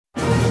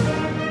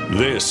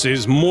This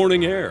is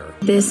Morning Air.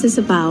 This is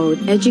about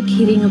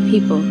educating a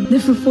people that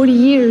for 40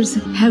 years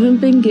haven't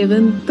been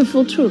given the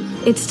full truth.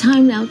 It's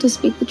time now to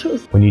speak the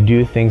truth. When you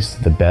do things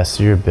to the best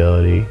of your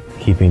ability,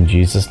 keeping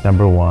Jesus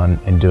number one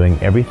and doing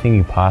everything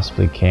you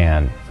possibly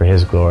can for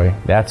His glory,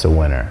 that's a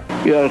winner.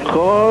 You are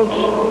called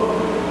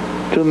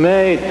to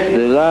make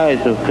the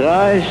light of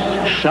Christ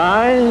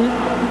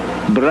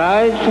shine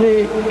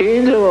brightly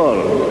in the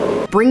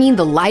world. Bringing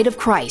the light of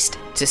Christ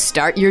to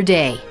start your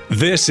day.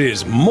 This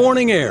is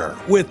Morning Air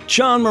with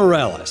John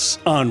Morales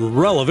on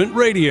Relevant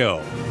Radio.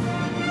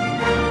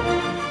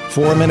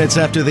 4 minutes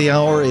after the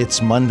hour,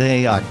 it's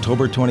Monday,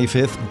 October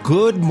 25th.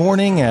 Good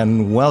morning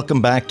and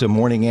welcome back to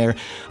Morning Air.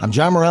 I'm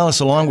John Morales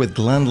along with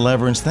Glen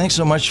Leverance. Thanks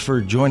so much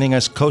for joining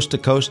us coast to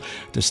coast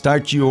to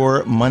start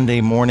your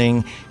Monday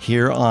morning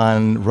here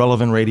on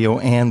Relevant Radio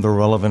and the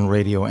Relevant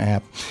Radio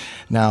app.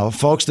 Now,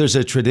 folks, there's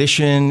a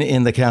tradition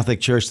in the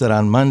Catholic Church that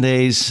on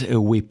Mondays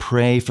we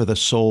pray for the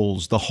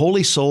souls, the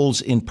holy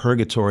souls in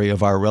purgatory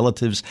of our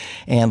relatives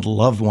and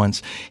loved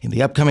ones. In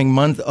the upcoming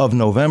month of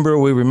November,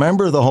 we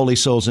remember the holy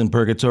souls in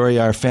purgatory,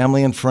 our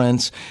family and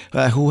friends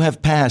who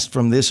have passed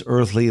from this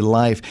earthly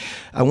life.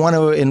 I want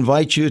to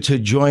invite you to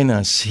join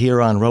us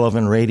here on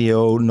Relevant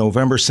Radio,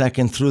 November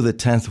 2nd through the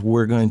 10th.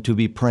 We're going to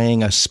be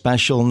praying a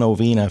special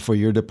novena for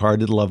your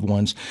departed loved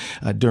ones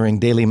during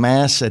daily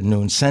Mass at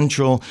noon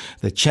Central,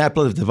 the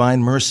Chaplet of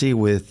Divine Mercy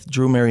with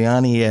Drew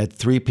Mariani at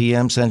 3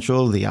 p.m.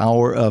 Central, the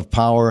Hour of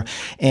Power,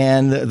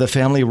 and the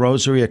Family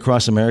Rosary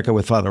across America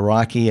with Father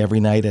Rocky every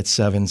night at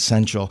 7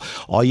 Central.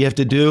 All you have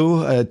to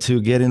do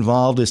to get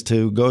involved is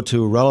to go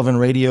to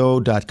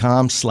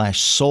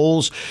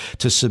relevantradio.com/souls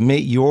to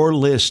submit your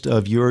list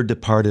of your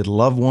departed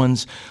loved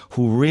ones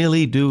who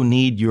really do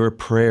need your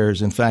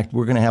prayers. In fact,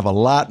 we're going to have a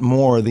lot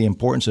more of the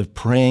importance of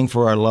praying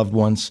for our loved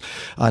ones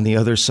on the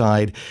other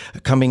side.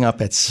 Coming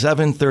up at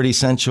 7:30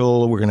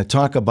 Central, we're going to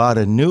talk about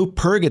a new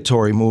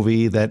Purgatory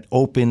movie that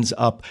opens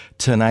up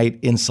tonight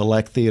in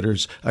select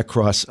theaters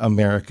across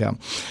America.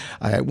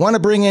 I want to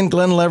bring in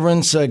Glen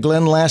Leverance.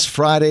 Glen, last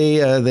Friday,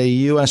 the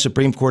U.S.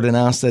 Supreme Court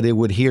announced that it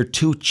would hear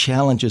 2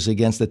 challenges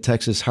against the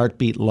Texas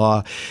heartbeat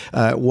law.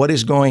 What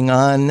is going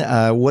on?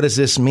 What does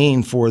this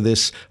mean for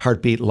this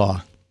heartbeat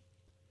law?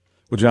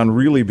 Well, John,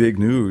 really big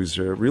news.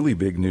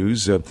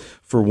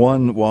 For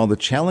one, while the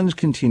challenge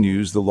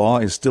continues, the law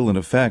is still in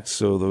effect,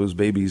 so those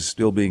babies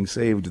still being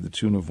saved to the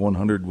tune of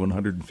 100,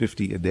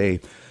 150 a day.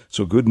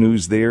 So good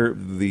news there.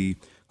 The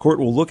court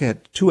will look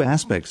at 2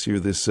 aspects here,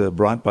 this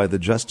brought by the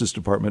Justice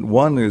Department.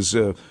 One is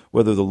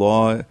whether the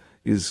law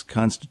is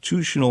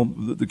constitutional.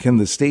 Can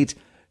the state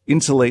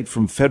insulate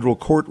from federal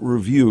court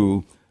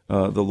review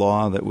the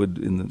law that would,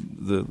 in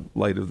the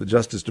light of the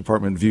Justice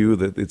Department view,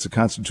 that it's a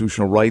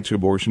constitutional right to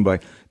abortion by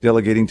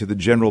delegating to the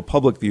general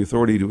public the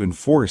authority to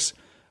enforce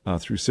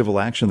through civil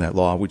action that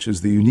law, which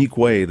is the unique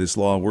way this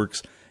law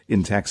works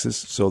in Texas.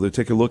 So they'll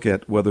take a look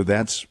at whether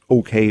that's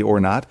okay or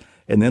not.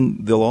 And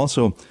then they'll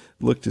also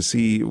look to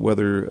see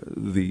whether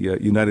the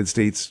United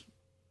States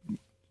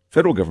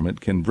federal government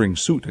can bring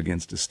suit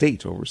against a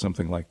state over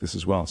something like this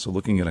as well. So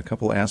looking at a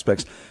couple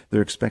aspects,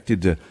 they're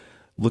expected to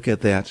look at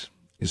that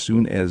as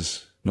soon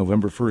as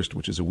November 1st,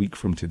 which is a week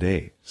from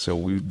today. So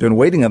we've been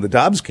waiting on the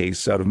Dobbs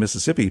case out of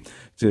Mississippi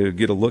to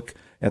get a look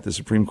at the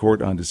Supreme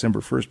Court on December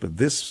 1st, but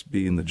this,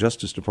 being the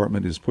Justice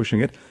Department is pushing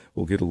it,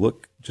 we'll get a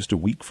look just a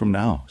week from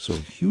now. So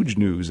huge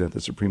news at the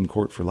Supreme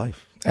Court for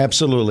life.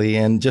 Absolutely.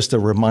 And just a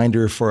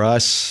reminder for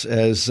us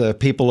as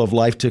people of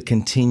life to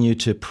continue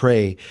to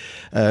pray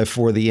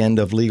for the end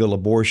of legal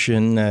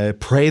abortion.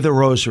 Pray the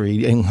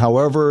rosary in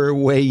however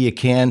way you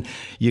can.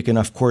 You can,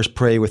 of course,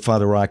 pray with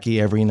Father Rocky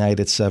every night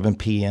at 7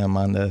 p.m.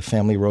 on the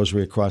Family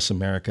Rosary across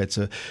America. It's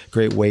a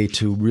great way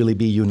to really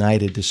be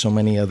united to so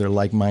many other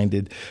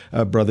like-minded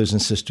brothers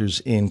and sisters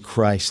in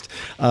Christ.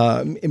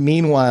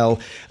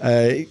 Meanwhile,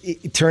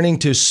 turning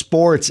to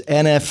sports,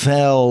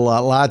 NFL,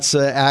 lots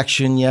of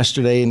action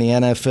yesterday in the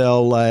NFL.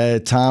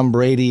 Tom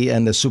Brady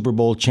and the Super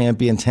Bowl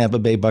champion Tampa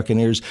Bay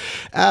Buccaneers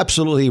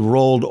absolutely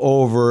rolled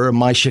over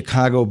my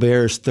Chicago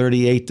Bears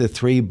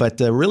 38-3. But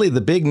really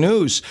the big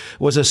news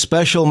was a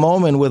special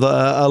moment with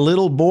a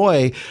little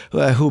boy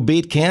who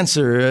beat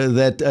cancer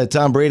that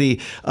Tom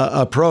Brady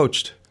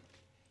approached.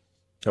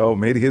 Oh,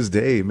 made his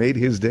day. And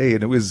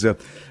it was a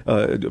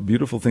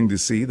beautiful thing to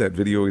see. That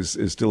video is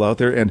still out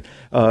there. And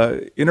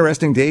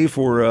interesting day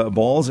for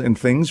balls and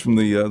things from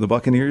the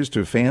Buccaneers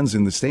to fans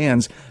in the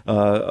stands.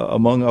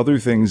 Among other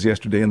things,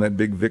 yesterday in that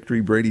big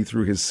victory, Brady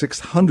threw his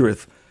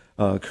 600th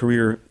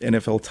career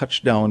NFL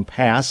touchdown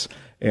pass.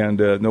 And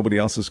nobody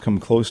else has come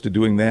close to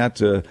doing that.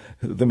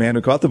 The man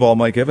who caught the ball,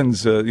 Mike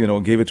Evans,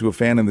 gave it to a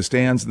fan in the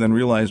stands and then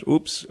realized,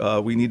 oops,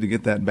 we need to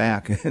get that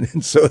back.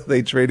 And so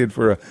they traded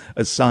for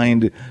a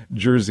signed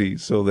jersey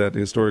so that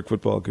historic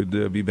football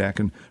could be back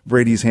in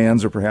Brady's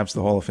hands or perhaps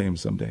the Hall of Fame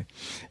someday.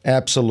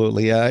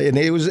 Absolutely. And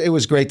it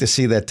was great to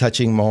see that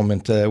touching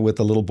moment with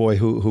the little boy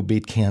who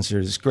beat cancer.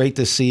 It's great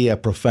to see a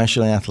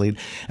professional athlete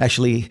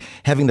actually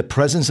having the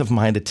presence of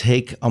mind to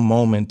take a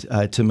moment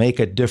to make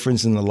a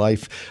difference in the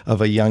life of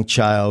a young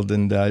child. child.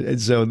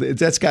 And so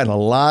that's gotten a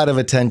lot of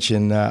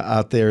attention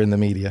out there in the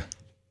media.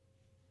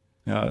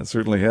 Yeah, it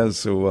certainly has.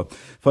 So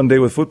fun day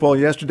with football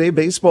yesterday.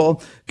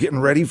 Baseball getting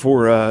ready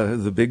for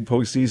the big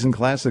postseason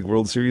classic.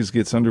 World Series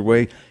gets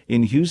underway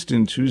in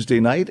Houston Tuesday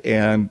night,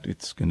 and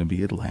it's going to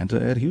be Atlanta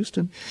at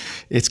Houston.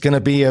 It's going to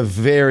be a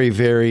very,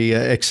 very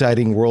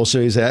exciting World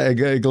Series.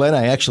 Glenn,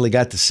 I actually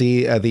got to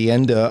see the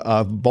end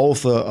of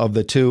both of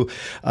the two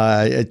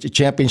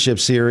championship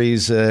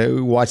series,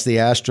 watch the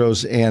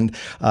Astros and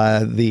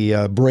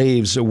the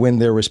Braves win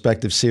their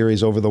respective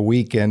series over the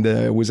weekend.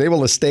 Was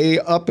able to stay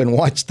up and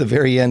watch the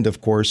very end, of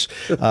course.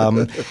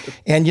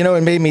 And,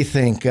 it made me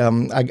think.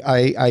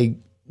 I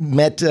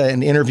met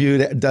and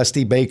interviewed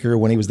Dusty Baker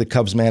when he was the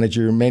Cubs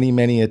manager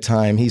many a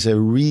time. He's a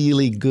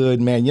really good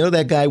man.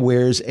 That guy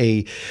wears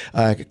a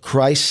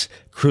Christ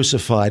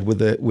crucified with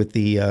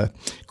the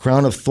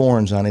crown of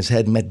thorns on his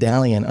head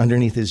medallion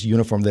underneath his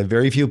uniform. That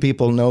very few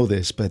people know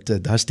this, but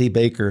Dusty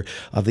Baker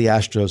of the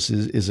Astros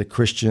is a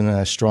Christian,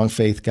 a strong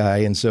faith guy.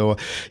 And so,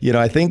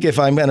 I think if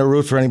I'm going to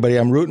root for anybody,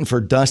 I'm rooting for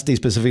Dusty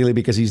specifically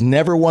because he's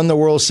never won the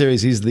World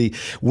Series. He's the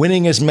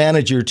winningest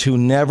manager to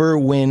never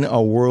win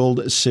a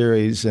World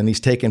Series, and he's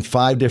taken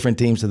 5 different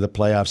teams to the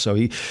playoffs. So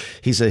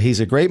he's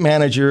a great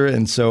manager,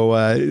 and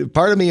so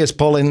part of me is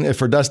pulling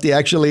for Dusty.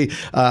 Actually,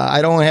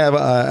 I don't have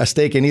a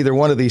stake in either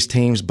one of these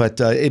teams,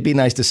 but it'd be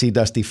nice to see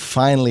Dusty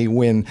finally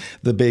win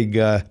the big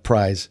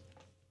prize.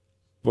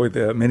 Boy,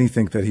 many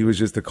think that he was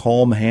just the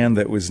calm hand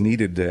that was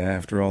needed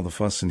after all the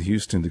fuss in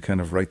Houston to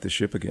kind of right the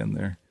ship again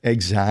there.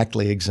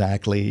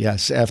 Exactly.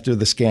 Yes, after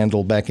the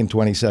scandal back in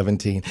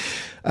 2017.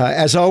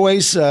 As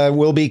always,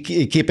 we'll be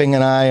keeping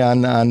an eye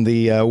on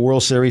the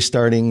World Series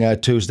starting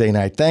Tuesday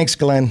night. Thanks,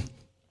 Glenn.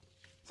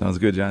 Sounds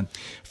good, John.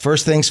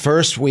 First things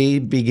first, we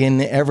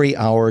begin every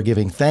hour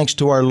giving thanks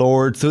to our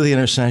Lord through the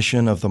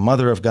intercession of the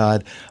Mother of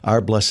God,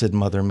 our Blessed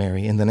Mother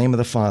Mary. In the name of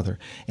the Father,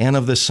 and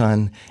of the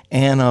Son,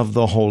 and of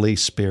the Holy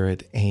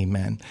Spirit.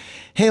 Amen.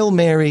 Hail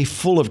Mary,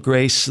 full of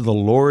grace, the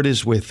Lord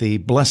is with thee.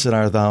 Blessed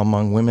art thou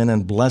among women,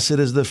 and blessed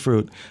is the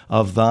fruit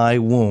of thy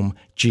womb,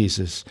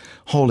 Jesus.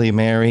 Holy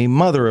Mary,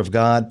 Mother of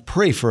God,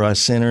 pray for us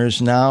sinners,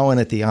 now and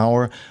at the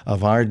hour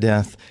of our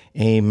death.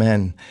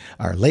 Amen.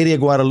 Our Lady of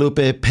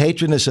Guadalupe,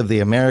 patroness of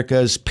the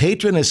Americas,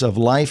 patroness of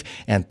life,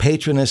 and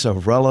patroness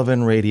of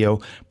relevant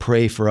radio,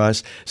 pray for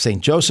us.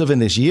 St. Joseph, in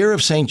this year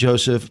of St.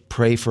 Joseph,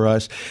 pray for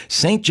us.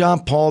 St.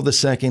 John Paul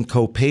II,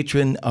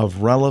 co-patron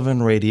of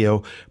relevant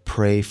radio,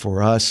 pray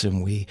for us.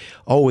 And we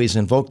always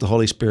invoke the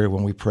Holy Spirit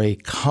when we pray,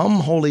 "Come,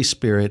 Holy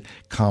Spirit,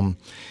 come."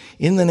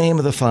 In the name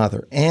of the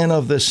Father, and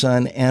of the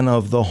Son, and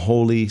of the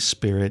Holy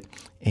Spirit.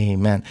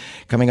 Amen.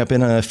 Coming up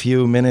in a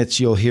few minutes,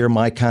 you'll hear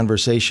my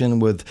conversation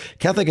with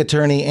Catholic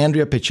attorney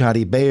Andrea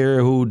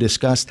Piciotti-Bayer, who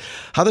discussed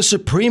how the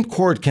Supreme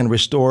Court can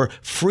restore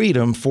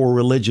freedom for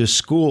religious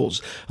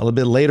schools. A little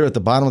bit later at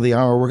the bottom of the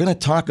hour, we're going to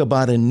talk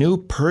about a new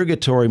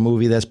Purgatory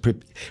movie that's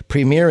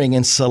premiering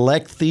in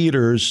select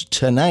theaters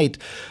tonight,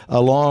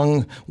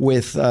 along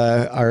with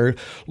our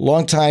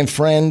longtime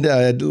friend,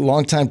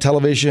 longtime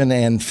television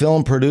and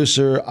film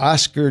producer,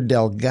 Oscar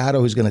Delgado,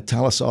 who's going to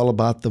tell us all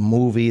about the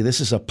movie.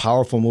 This is a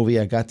powerful movie.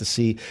 I got to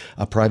see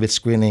a private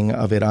screening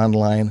of it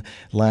online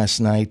last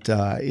night.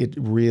 It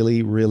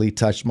really, really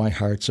touched my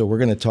heart. So we're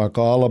going to talk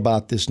all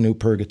about this new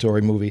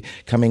Purgatory movie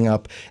coming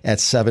up at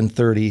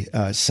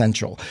 7:30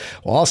 Central.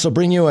 We'll also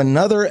bring you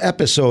another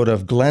episode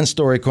of Glen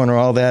Story Corner,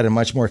 all that and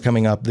much more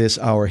coming up this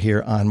hour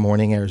here on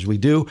Morning Air. As we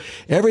do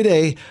every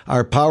day,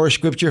 our power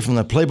scripture from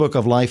the Playbook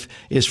of Life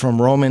is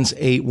from Romans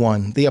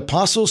 8:1. The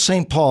Apostle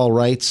St. Paul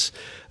writes,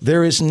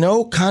 "There is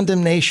no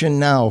condemnation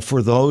now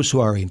for those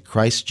who are in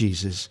Christ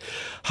Jesus."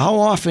 How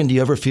often do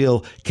you ever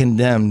feel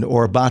condemned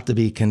or about to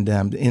be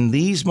condemned? In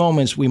these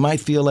moments, we might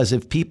feel as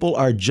if people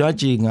are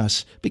judging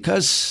us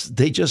because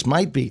they just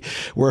might be.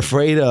 We're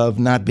afraid of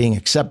not being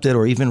accepted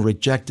or even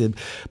rejected.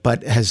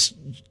 But as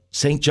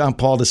St. John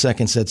Paul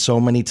II said so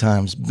many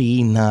times,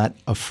 be not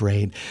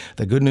afraid.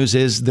 The good news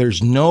is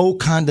there's no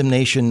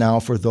condemnation now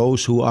for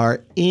those who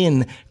are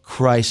in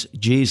Christ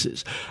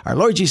Jesus. Our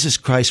Lord Jesus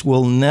Christ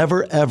will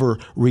never, ever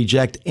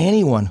reject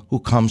anyone who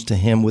comes to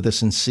him with a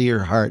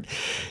sincere heart.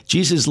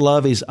 Jesus'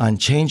 love is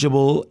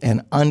unchangeable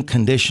and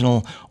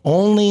unconditional.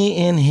 Only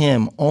in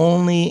him,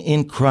 only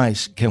in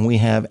Christ can we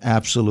have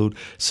absolute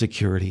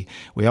security.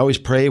 We always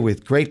pray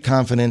with great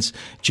confidence,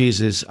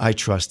 "Jesus, I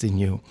trust in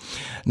you."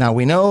 Now,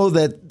 we know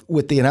that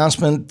with the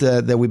announcement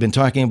that we've been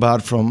talking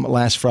about from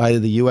last Friday,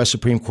 the U.S.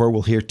 Supreme Court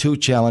will hear 2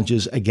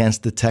 challenges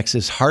against the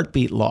Texas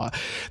heartbeat law.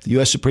 The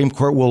U.S. Supreme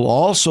Court will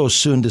also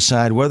soon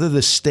decide whether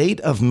the state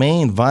of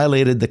Maine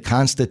violated the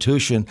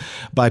Constitution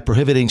by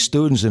prohibiting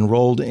students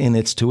enrolled in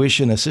its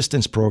tuition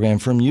assistance program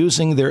from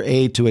using their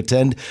aid to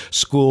attend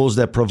schools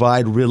that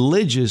provide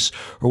religious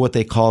or what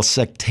they call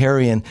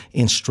sectarian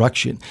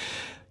instruction.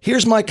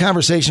 Here's my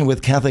conversation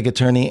with Catholic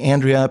attorney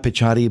Andrea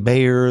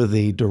Piciotti-Bayer,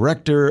 the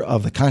director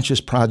of the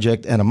Conscious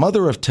Project and a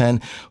mother of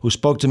 10, who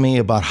spoke to me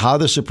about how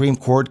the Supreme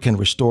Court can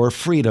restore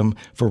freedom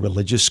for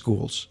religious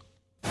schools.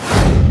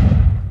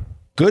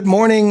 Good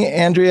morning,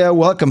 Andrea.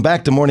 Welcome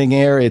back to Morning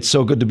Air. It's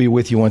so good to be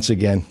with you once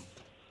again.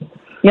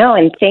 No,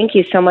 and thank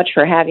you so much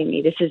for having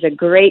me. This is a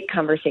great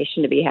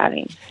conversation to be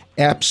having.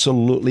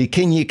 Absolutely.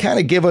 Can you kind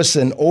of give us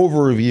an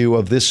overview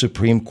of this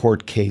Supreme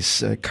Court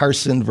case,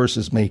 Carson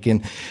versus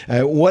Macon?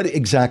 What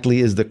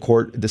exactly is the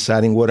court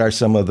deciding? What are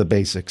some of the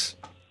basics?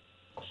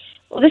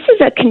 Well, this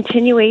is a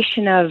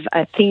continuation of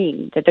a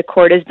theme that the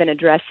court has been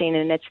addressing,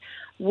 and it's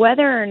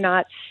whether or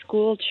not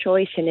school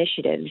choice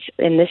initiatives,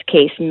 in this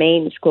case,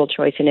 Maine School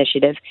Choice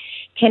Initiative,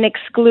 can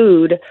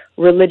exclude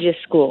religious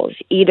schools,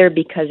 either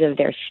because of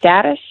their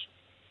status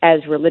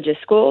as religious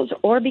schools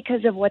or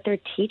because of what they're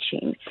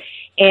teaching.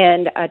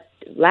 And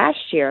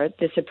last year,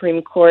 the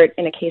Supreme Court,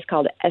 in a case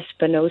called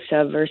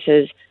Espinosa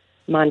versus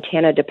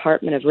Montana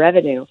Department of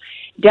Revenue,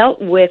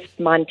 dealt with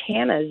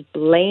Montana's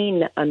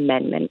Blaine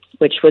Amendment,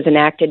 which was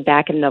enacted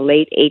back in the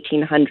late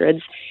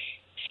 1800s,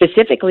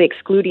 specifically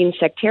excluding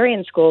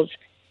sectarian schools.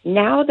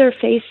 Now they're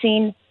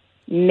facing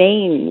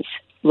Maine's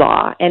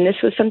law, and this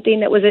was something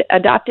that was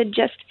adopted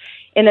just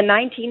in the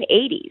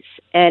 1980s,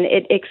 and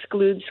it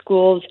excludes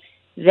schools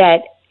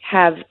that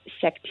have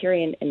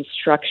sectarian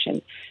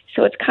instruction.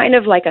 So it's kind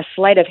of like a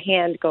sleight of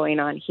hand going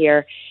on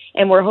here,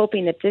 and we're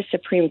hoping that this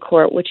Supreme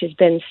Court, which has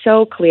been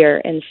so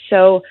clear and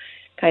so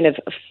kind of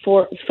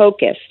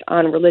focused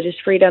on religious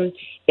freedom,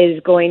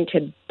 is going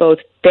to both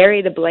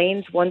bury the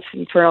Blaines once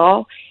and for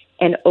all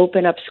and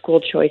open up school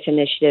choice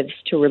initiatives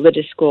to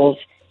religious schools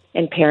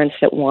and parents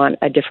that want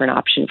a different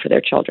option for their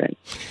children.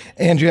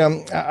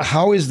 Andrea,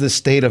 how is the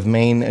state of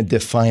Maine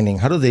defining?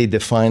 How do they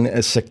define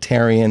a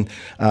sectarian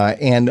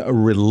and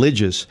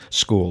religious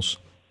schools?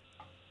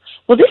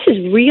 Well, this is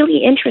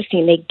really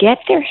interesting. They get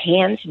their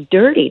hands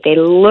dirty. They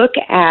look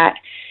at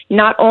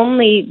not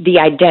only the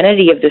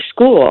identity of the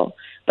school,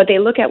 but they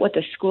look at what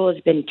the school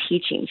has been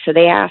teaching. So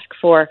they ask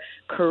for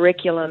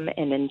curriculum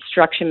and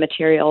instruction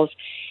materials,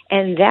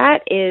 and that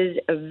is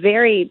a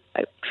very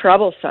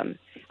troublesome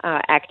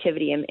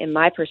activity in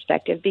my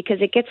perspective,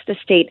 because it gets the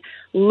state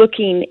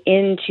looking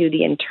into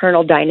the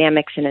internal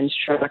dynamics and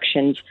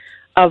instructions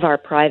of our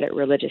private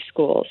religious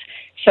schools.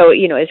 So,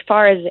 as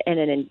far as an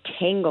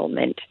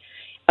entanglement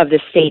of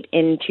the state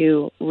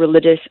into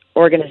religious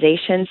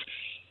organizations,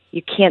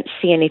 you can't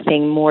see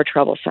anything more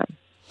troublesome.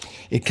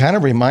 It kind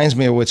of reminds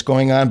me of what's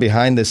going on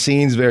behind the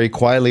scenes very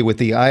quietly with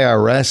the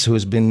IRS, who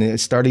has been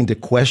starting to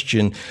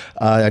question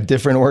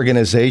different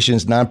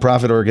organizations,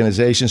 nonprofit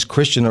organizations,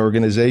 Christian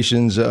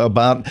organizations,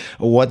 about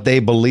what they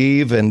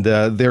believe and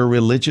their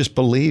religious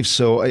beliefs.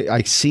 So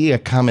I see a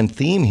common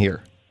theme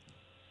here.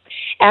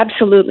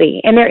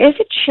 Absolutely. And there is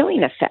a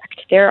chilling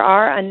effect. There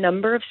are a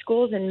number of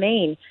schools in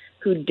Maine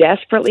who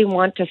desperately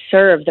want to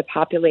serve the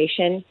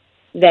population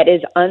that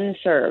is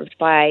unserved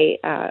by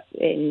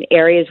in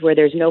areas where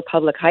there's no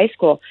public high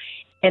school,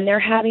 and they're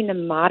having to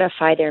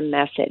modify their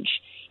message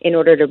in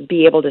order to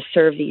be able to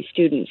serve these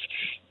students.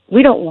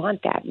 We don't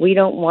want that. We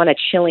don't want a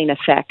chilling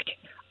effect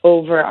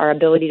over our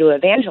ability to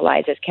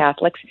evangelize as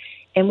Catholics,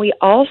 and we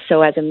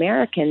also, as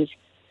Americans,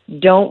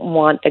 don't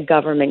want the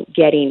government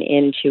getting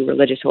into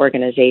religious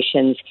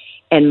organizations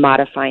and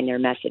modifying their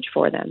message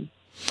for them.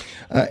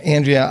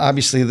 Andrea,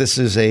 obviously this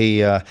is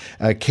a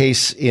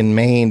case in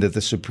Maine that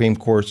the Supreme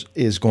Court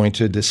is going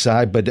to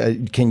decide, but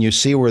can you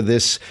see where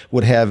this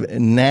would have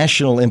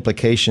national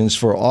implications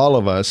for all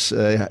of us,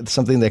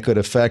 something that could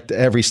affect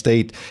every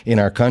state in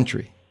our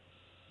country?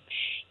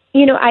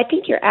 I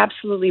think you're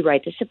absolutely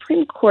right. The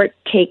Supreme Court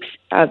takes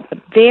a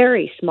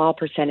very small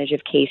percentage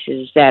of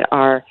cases that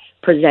are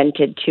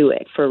presented to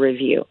it for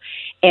review.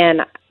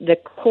 And the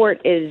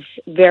court is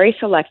very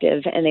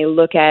selective, and they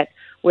look at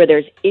where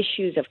there's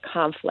issues of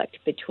conflict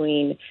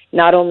between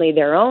not only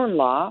their own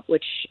law,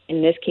 which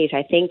in this case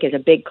I think is a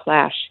big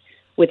clash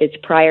with its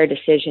prior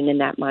decision in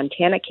that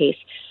Montana case,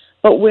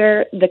 but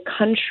where the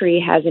country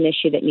has an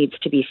issue that needs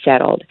to be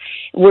settled.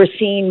 We're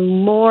seeing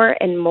more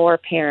and more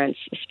parents,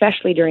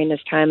 especially during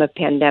this time of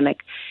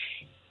pandemic,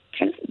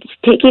 kind of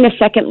taking a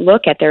second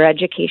look at their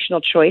educational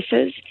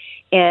choices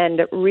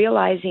and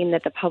realizing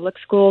that the public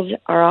schools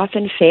are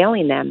often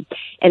failing them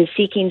and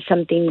seeking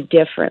something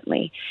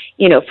differently,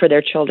 for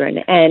their children.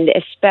 And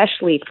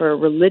especially for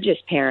religious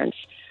parents,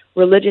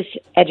 religious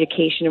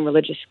education and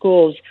religious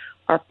schools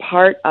are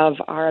part of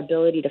our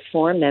ability to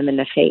form them in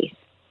the faith.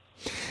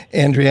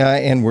 Andrea,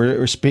 and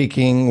we're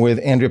speaking with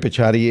Andrea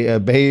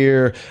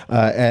Piciotti-Bayer,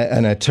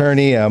 an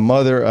attorney, a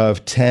mother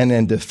of 10,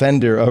 and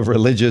defender of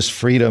religious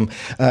freedom.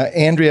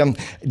 Andrea,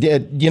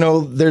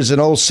 there's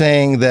an old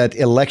saying that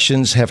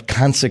elections have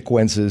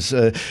consequences.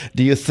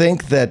 Do you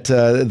think that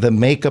the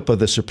makeup of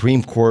the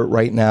Supreme Court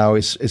right now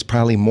is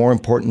probably more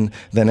important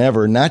than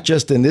ever, not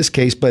just in this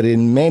case, but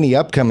in many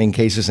upcoming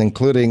cases,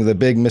 including the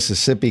big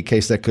Mississippi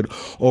case that could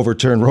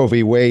overturn Roe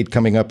v. Wade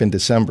coming up in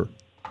December?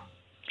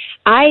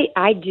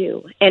 I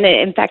do. And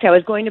in fact, I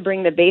was going to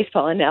bring the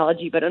baseball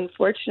analogy, but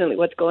unfortunately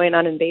what's going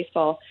on in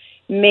baseball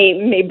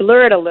may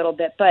blur it a little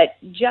bit. But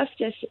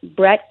Justice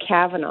Brett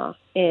Kavanaugh,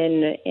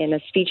 in a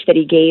speech that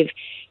he gave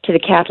to the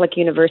Catholic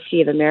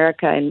University of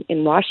America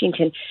in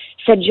Washington,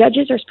 said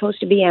judges are supposed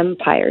to be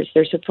umpires.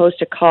 They're supposed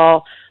to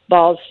call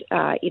balls,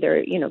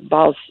 either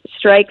balls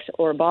strikes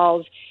or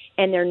balls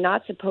and they're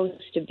not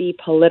supposed to be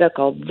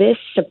political. This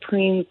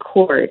Supreme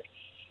Court,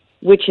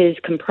 which is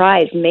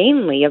comprised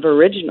mainly of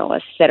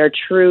originalists that are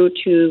true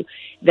to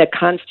the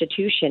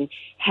Constitution,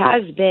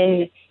 has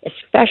been,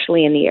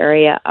 especially in the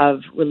area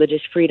of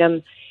religious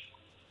freedom,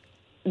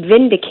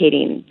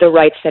 vindicating the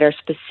rights that are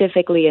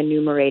specifically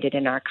enumerated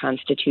in our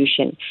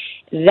Constitution.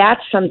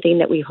 That's something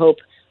that we hope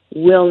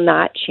will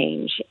not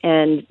change.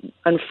 And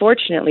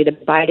unfortunately, the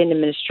Biden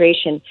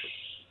administration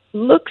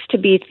looks to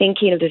be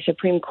thinking of the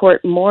Supreme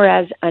Court more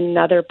as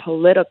another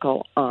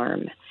political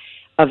arm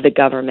of the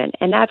government.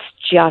 And that's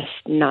just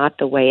not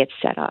the way it's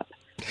set up.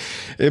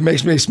 It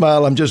makes me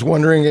smile. I'm just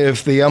wondering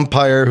if the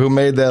umpire who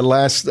made that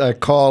last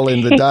call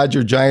in the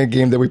Dodger-Giant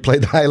game that we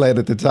played the highlight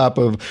at the top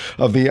of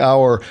the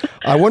hour,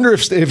 I wonder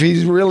if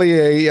he's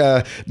really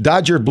a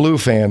Dodger Blue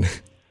fan.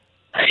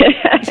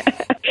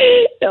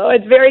 No,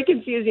 it's very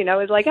confusing. I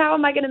was like, how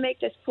am I going to make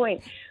this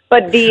point?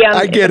 But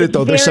I get it,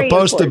 though. They're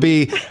supposed important.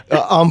 to be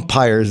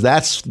umpires.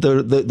 That's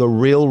the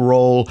real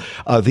role,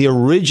 the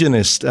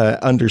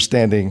originist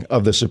understanding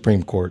of the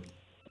Supreme Court.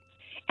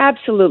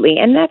 Absolutely.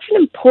 And that's an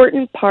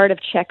important part of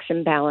checks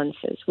and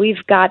balances.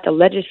 We've got the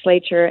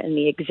legislature and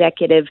the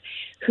executive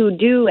who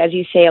do, as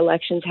you say,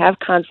 elections have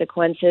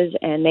consequences,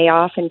 and they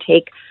often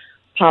take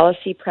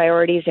policy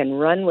priorities and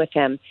run with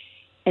them.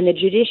 And the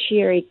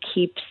judiciary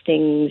keeps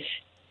things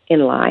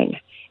in line,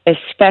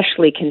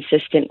 especially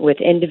consistent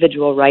with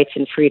individual rights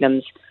and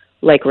freedoms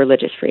like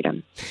religious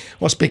freedom.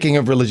 Well, speaking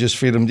of religious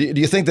freedom, do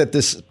you think that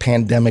this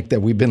pandemic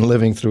that we've been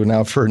living through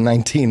now for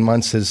 19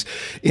 months has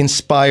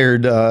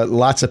inspired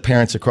lots of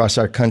parents across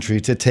our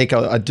country to take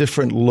a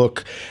different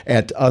look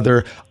at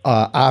other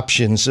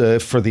options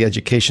for the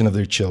education of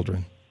their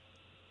children?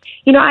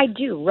 You know, I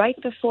do. Right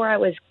before I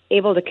was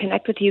able to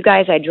connect with you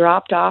guys, I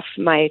dropped off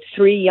my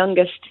 3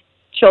 youngest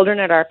children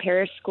at our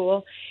parish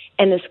school,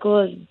 and the school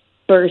is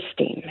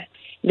bursting.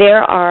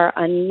 There are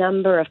a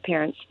number of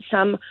parents.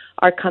 Some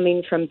are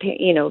coming from,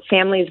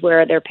 families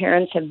where their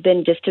parents have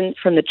been distant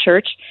from the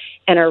church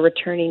and are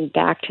returning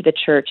back to the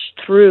church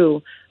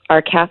through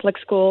our Catholic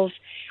schools.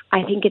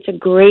 I think it's a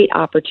great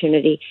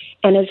opportunity.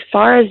 And as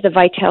far as the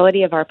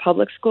vitality of our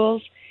public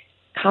schools,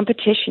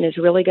 competition is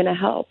really going to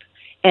help.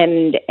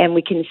 And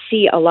we can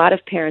see a lot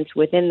of parents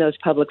within those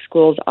public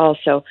schools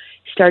also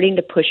starting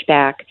to push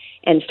back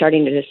and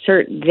starting to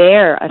assert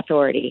their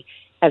authority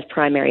as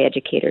primary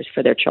educators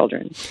for their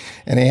children.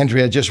 And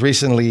Andrea, just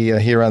recently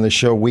here on the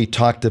show, we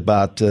talked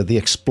about the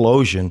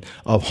explosion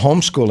of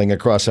homeschooling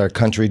across our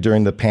country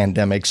during the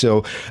pandemic.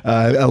 So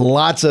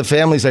lots of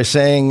families are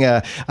saying,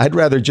 I'd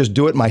rather just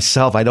do it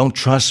myself. I don't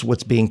trust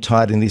what's being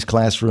taught in these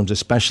classrooms,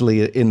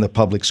 especially in the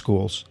public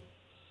schools.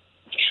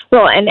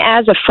 Well, and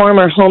as a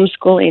former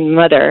homeschooling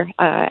mother,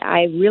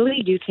 I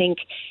really do think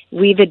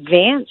we've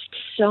advanced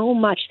so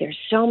much. There's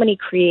so many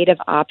creative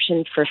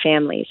options for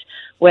families,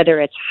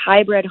 whether it's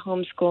hybrid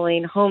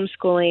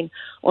homeschooling,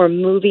 or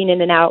moving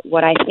in and out.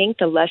 What I think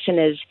the lesson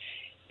is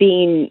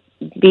being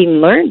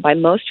learned by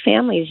most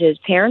families is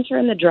parents are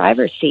in the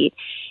driver's seat,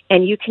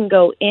 and you can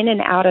go in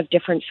and out of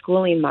different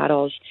schooling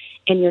models,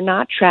 and you're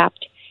not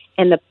trapped.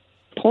 And the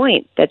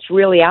point that's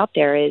really out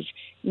there is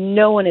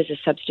no one is a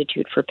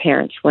substitute for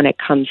parents when it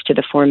comes to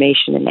the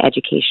formation and the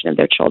education of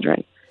their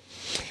children.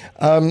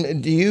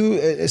 Do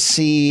you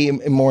see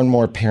more and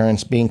more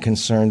parents being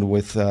concerned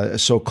with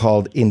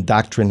so-called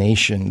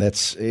indoctrination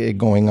that's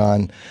going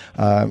on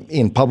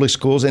in public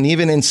schools and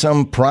even in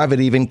some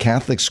private, even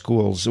Catholic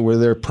schools, where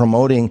they're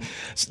promoting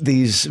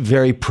these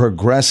very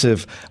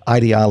progressive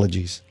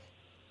ideologies?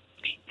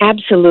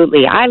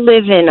 Absolutely. I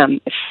live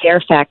in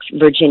Fairfax,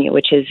 Virginia,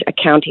 which is a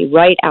county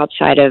right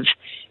outside of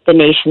the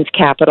nation's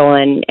capital,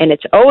 and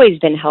it's always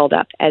been held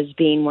up as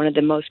being one of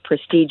the most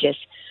prestigious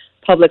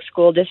public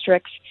school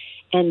districts.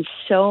 And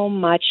so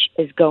much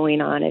is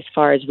going on as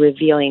far as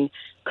revealing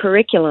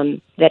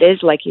curriculum that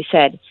is, like you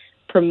said,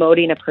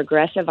 promoting a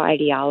progressive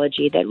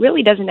ideology that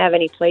really doesn't have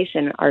any place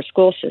in our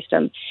school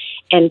system.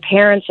 And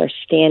parents are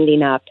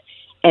standing up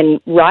and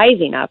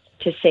rising up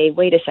to say,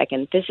 wait a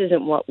second, this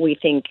isn't what we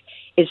think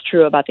is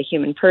true about the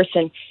human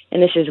person,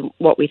 and this is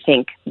what we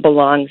think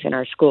belongs in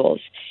our schools.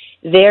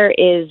 There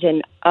is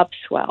an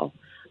upswell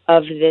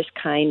of this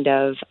kind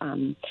of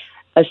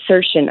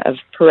assertion of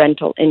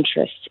parental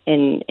interest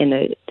in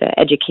the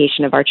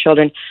education of our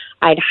children.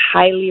 I'd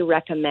highly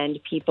recommend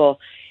people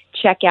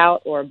check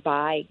out or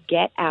buy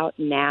Get Out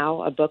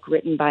Now, a book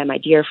written by my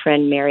dear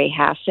friend Mary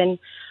Hassan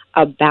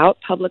about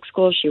public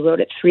schools. She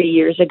wrote it 3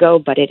 years ago,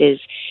 but it is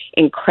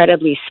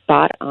incredibly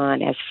spot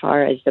on as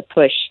far as the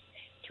push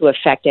to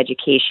affect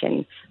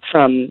education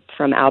from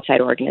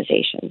outside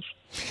organizations.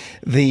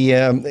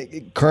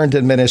 The current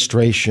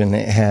administration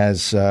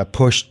has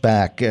pushed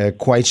back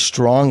quite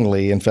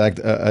strongly. In fact,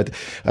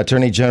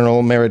 Attorney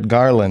General Merrick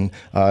Garland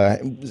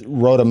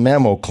wrote a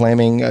memo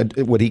claiming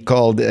what he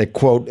called a,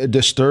 quote,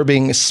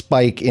 disturbing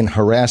spike in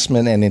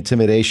harassment and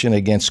intimidation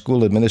against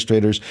school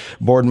administrators,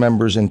 board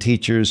members, and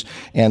teachers,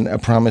 and a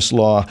promised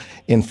law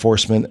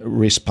enforcement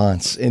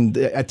response. And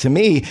to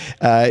me,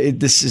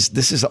 this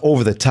is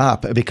over the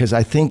top, because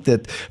I think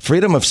that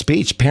freedom of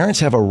speech,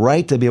 parents have a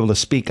right to be able to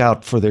speak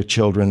out for their children.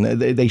 children.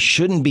 They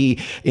shouldn't be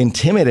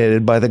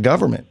intimidated by the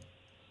government.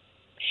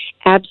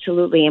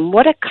 Absolutely. And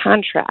what a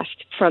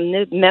contrast from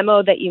the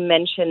memo that you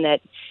mentioned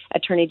that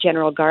Attorney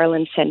General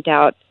Garland sent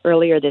out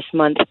earlier this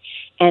month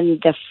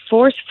and the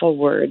forceful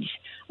words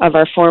of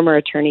our former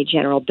Attorney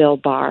General, Bill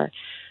Barr.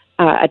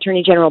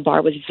 Attorney General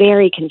Barr was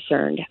very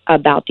concerned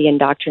about the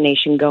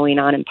indoctrination going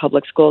on in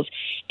public schools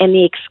and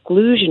the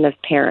exclusion of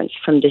parents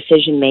from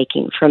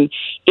decision-making, from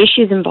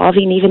issues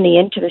involving even the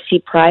intimacy,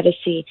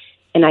 privacy,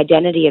 and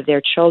identity of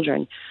their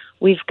children.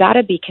 We've got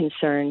to be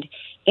concerned.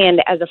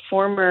 And as a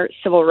former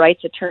civil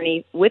rights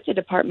attorney with the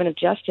Department of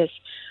Justice,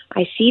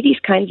 I see these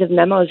kinds of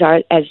memos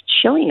as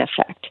chilling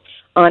effect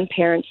on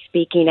parents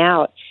speaking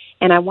out.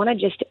 And I want to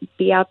just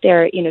be out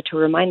there, to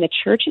remind the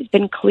church has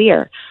been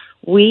clear.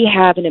 We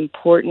have an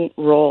important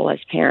role as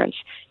parents,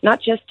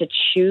 not just to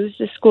choose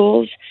the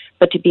schools,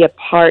 but to be a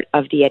part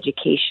of the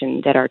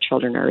education that our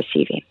children are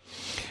receiving.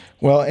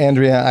 Well,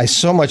 Andrea, I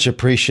so much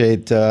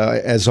appreciate,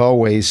 as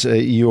always,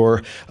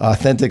 your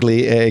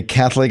authentically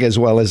Catholic as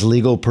well as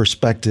legal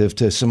perspective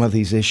to some of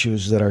these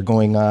issues that are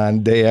going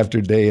on day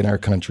after day in our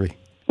country.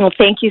 Well,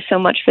 thank you so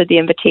much for the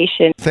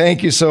invitation.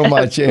 Thank you so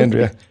much,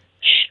 Andrea.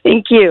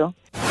 Thank you.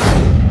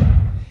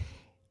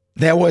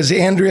 That was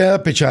Andrea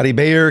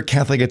Piciotti-Bayer,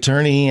 Catholic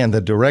attorney and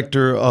the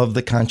director of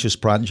the Conscious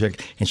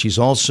Project, and she's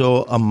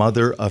also a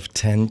mother of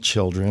 10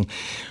 children.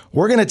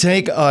 We're going to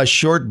take a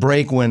short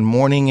break. When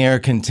Morning Air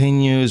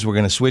continues, we're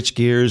going to switch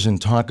gears and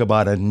talk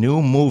about a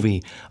new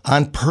movie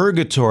on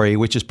Purgatory,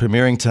 which is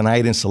premiering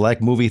tonight in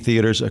select movie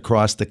theaters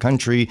across the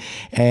country,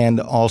 and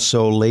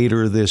also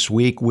later this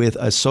week with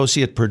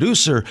associate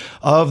producer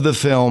of the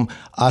film,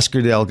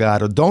 Oscar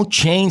Delgado. Don't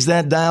change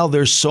that dial.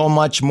 There's so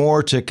much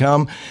more to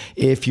come.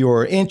 If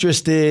you're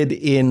interested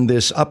in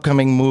this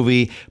upcoming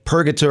movie,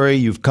 Purgatory,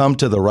 you've come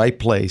to the right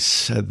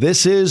place.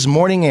 This is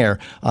Morning Air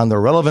on the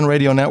Relevant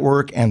Radio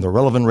Network and the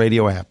Relevant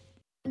Radio app.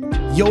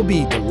 You'll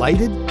be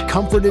delighted,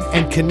 comforted,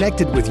 and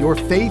connected with your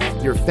faith,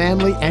 your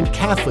family, and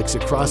Catholics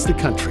across the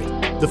country.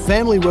 The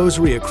Family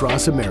Rosary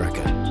across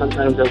America.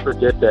 Sometimes I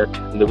forget that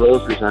the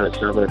rosary's on at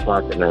 7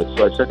 o'clock at night,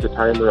 so I set the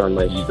timer on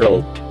my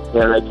stove.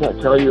 And I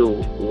can't tell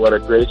you what a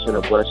grace and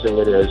a blessing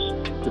it is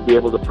to be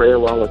able to pray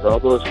along with all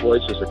those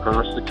voices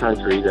across the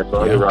country that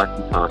Father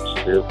Rocky talks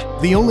to.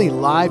 The only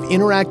live,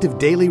 interactive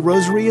daily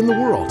rosary in the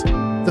world.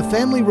 The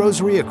Family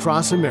Rosary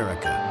across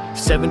America.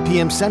 7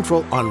 p.m.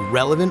 Central on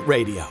Relevant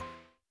Radio.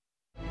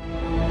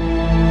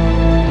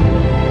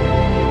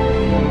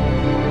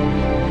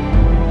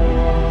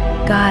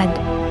 God,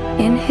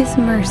 in His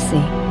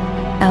mercy,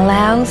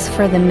 allows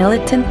for the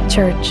militant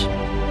church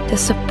to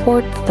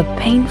support the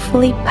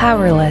painfully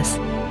powerless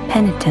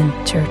penitent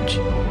church.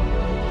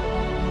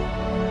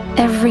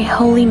 Every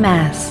Holy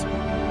Mass,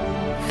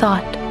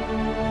 thought,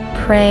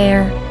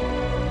 prayer,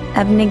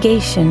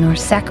 abnegation, or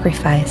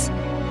sacrifice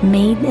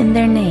made in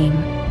their name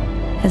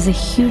has a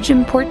huge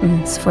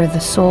importance for the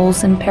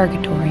souls in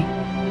purgatory.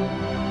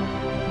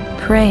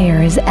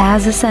 Prayer is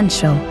as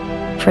essential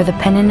for the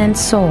penitent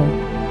soul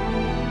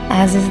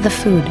as is the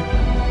food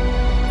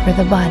for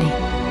the body.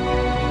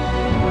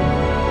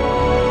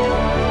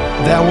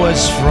 That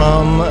was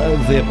from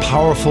the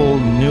powerful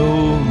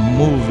new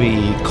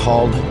movie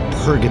called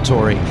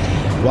Purgatory.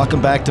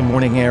 Welcome back to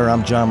Morning Air.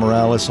 I'm John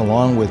Morales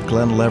along with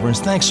Glen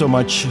Leverance. Thanks so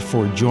much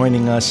for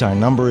joining us. Our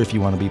number, if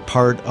you want to be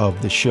part of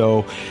the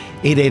show,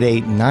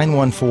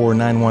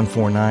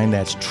 888-914-9149.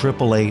 That's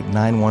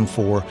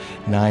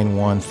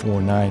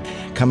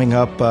 888-914-9149. Coming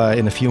up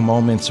in a few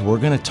moments, we're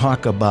going to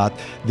talk about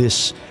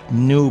this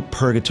new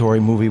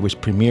Purgatory movie,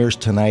 which premieres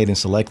tonight in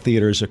select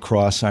theaters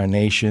across our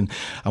nation.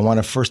 I want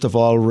to first of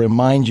all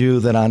remind you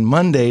that on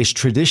Mondays,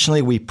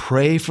 traditionally we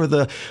pray for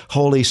the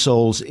holy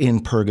souls in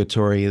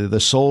purgatory, the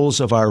souls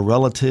of our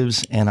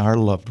relatives and our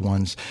loved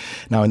ones.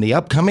 Now, in the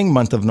upcoming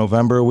month of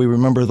November, we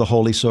remember the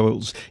holy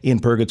souls in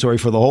purgatory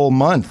for the whole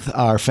month.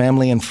 Our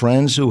family and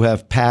friends who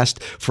have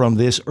passed from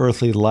this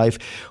earthly life,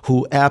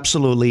 who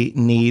absolutely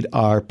need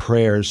our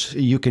prayers.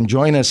 You can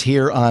join us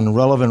here on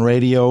Relevant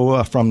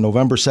Radio from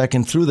November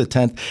 2nd through the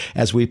 10th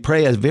as we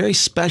pray a very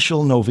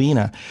special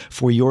novena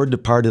for your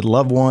departed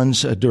loved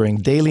ones during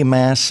daily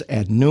Mass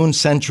at noon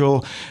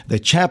Central, the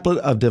Chaplet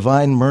of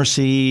Divine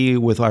Mercy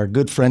with our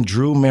good friend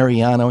Drew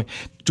Mariani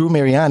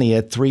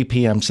at 3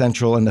 p.m.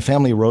 Central, and the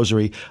Family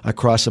Rosary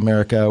across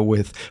America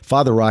with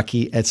Father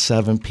Rocky at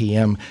 7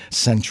 p.m.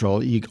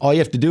 Central. All you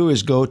have to do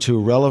is go to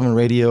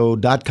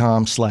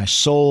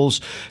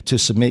relevantradio.com/souls to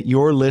submit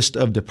your list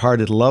of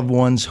departed loved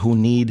ones who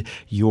need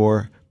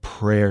your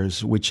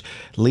prayers, which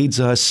leads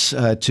us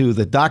to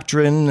the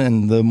doctrine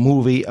and the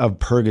movie of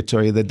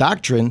Purgatory. The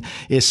doctrine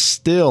is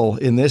still,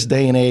 in this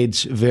day and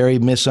age, very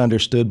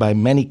misunderstood by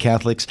many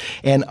Catholics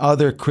and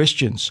other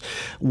Christians.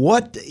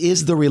 What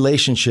is the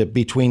relationship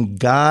between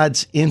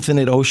God's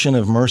infinite ocean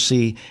of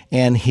mercy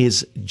and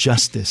His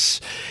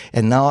justice?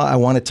 And now I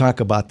want to talk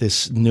about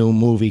this new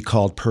movie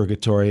called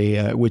Purgatory,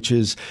 which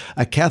is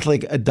a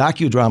Catholic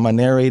docudrama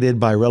narrated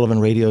by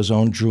Relevant Radio's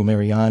own Drew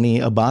Mariani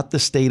about the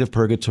state of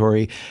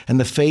purgatory and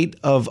the fate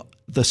of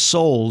the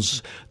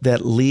souls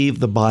that leave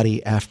the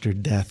body after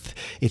death.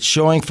 It's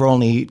showing for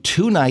only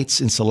 2 nights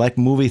in select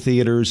movie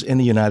theaters in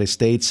the United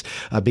States,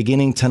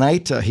 beginning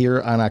tonight here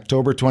on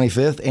October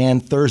 25th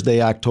and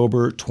Thursday,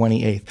 October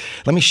 28th.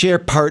 Let me share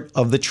part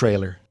of the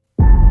trailer.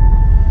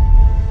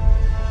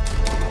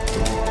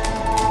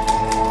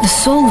 The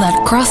soul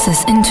that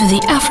crosses into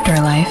the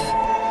afterlife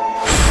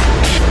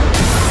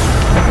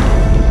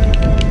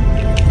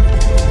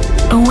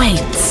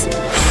awaits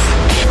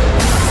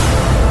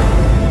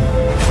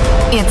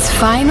its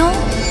final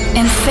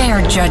and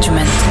fair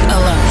judgment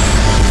alone.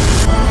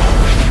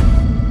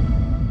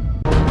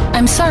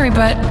 I'm sorry,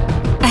 but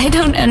I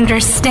don't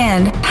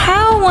understand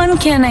how one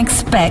can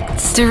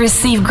expect to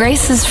receive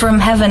graces from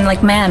heaven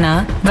like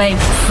manna by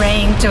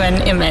praying to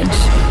an image.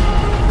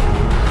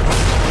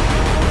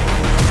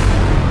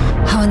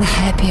 How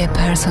unhappy a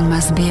person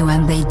must be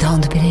when they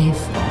don't believe.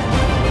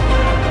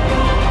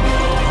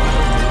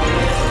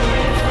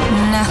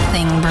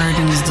 Nothing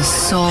burdens the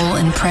soul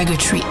in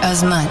purgatory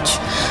as much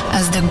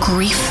as the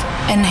grief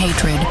and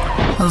hatred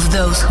of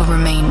those who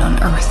remain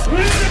on earth.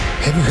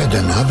 Have you had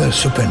another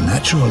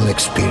supernatural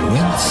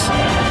experience?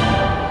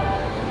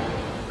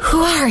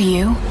 Who are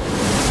you?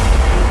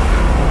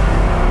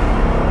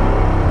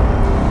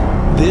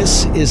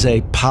 This is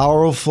a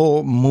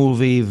powerful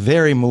movie,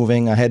 very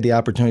moving. I had the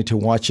opportunity to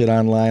watch it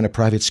online, a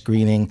private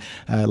screening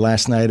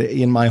last night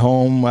in my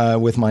home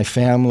with my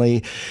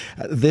family.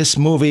 This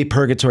movie,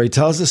 Purgatory,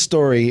 tells the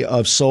story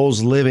of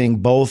souls living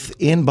both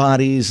in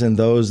bodies and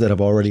those that have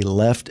already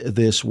left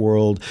this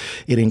world.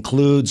 It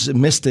includes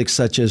mystics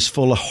such as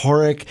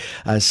Fulahoric,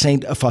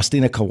 Saint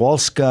Faustina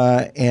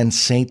Kowalska, and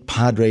Saint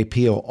Padre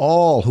Pio,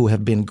 all who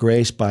have been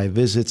graced by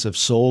visits of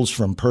souls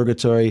from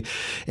purgatory.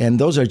 And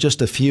those are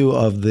just a few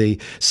of the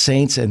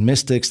saints and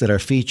mystics that are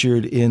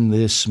featured in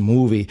this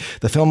movie.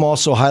 The film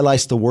also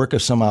highlights the work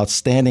of some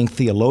outstanding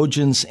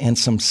theologians and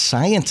some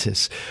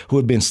scientists who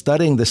have been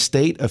studying the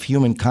state of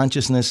human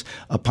consciousness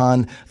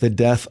upon the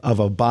death of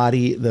a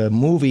body. The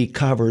movie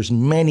covers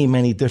many,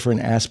 many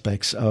different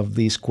aspects of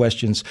these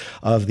questions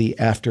of the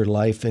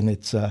afterlife, and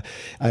it's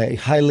I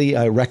highly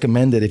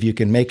recommend it if you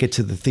can make it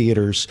to the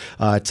theaters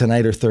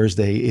tonight or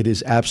Thursday. It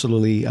is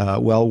absolutely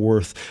well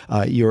worth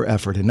your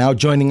effort. And now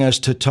joining us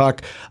to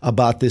talk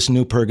about this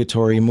new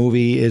Purgatory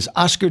movie is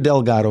Oscar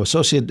Delgado,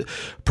 associate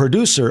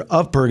producer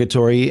of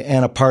Purgatory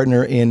and a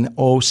partner in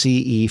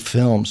OCE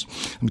Films.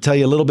 Let me tell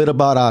you a little bit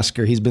about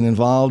Oscar. He's been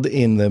involved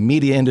in the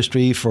media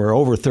industry for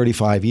over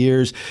 35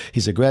 years.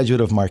 He's a graduate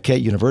of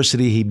Marquette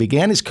University. He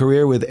began his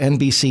career with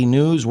NBC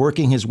News,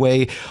 working his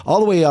way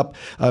all the way up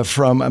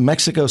from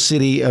Mexico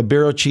City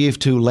bureau chief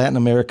to Latin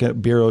America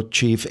bureau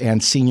chief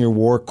and senior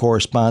war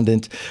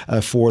correspondent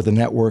for the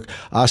network.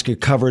 Oscar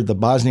covered the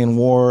Bosnian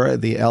War,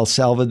 the El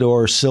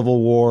Salvador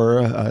Civil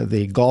War,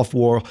 the Gulf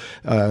War,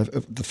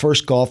 the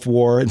first Gulf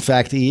War. In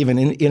fact, he even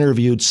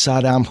interviewed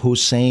Saddam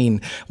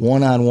Hussein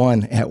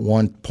one-on-one at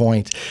one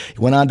point. He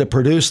went on to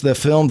produce the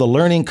film The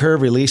Learning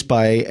Curve, released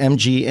by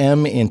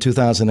MGM in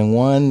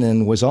 2001,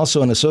 and was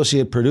also an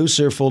associate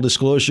producer, full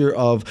disclosure,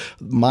 of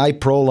my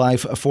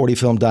pro-life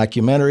 40-film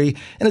documentary,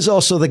 and is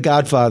also the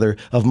godfather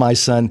of my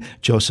son,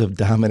 Joseph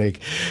Dominic.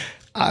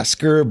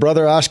 Oscar,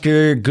 brother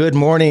Oscar, good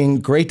morning.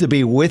 Great to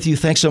be with you.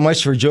 Thanks so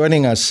much for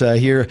joining us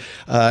here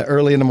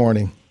early in the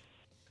morning.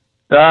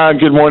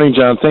 Good morning,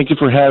 John. Thank you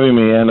for having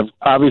me. And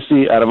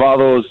obviously, out of all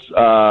those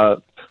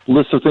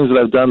lists of things that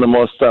I've done, the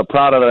most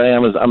proud of it I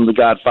am is I'm the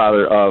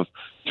godfather of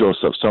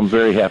Joseph. So I'm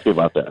very happy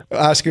about that.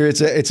 Oscar,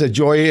 it's a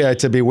joy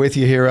to be with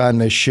you here on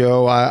the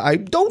show. I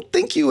don't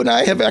think you and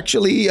I have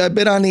actually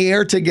been on the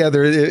air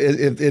together,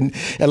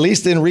 at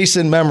least in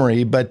recent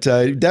memory, but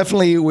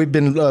definitely we've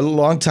been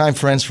longtime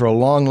friends for a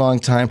long, long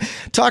time.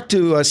 Talk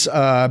to us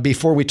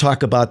before we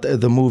talk about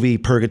the movie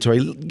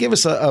Purgatory. Give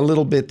us a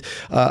little bit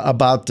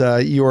about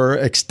your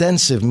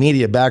extensive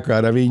media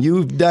background. I mean,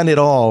 you've done it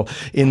all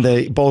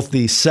in both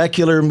the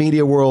secular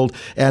media world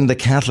and the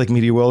Catholic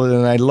media world,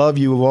 and I love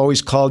you've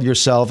always called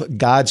yourself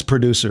God's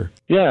producer.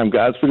 Yeah, I'm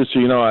God's producer.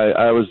 You know,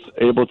 I was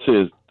able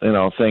to,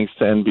 thanks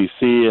to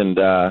NBC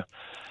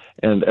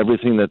and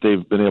everything that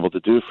they've been able to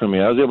do for me,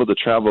 I was able to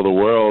travel the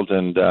world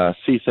and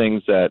see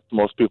things that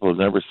most people have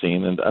never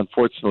seen. And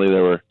unfortunately,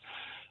 there were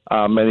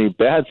many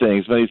bad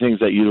things, many things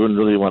that you wouldn't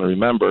really want to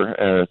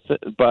remember.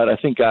 But I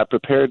think God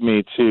prepared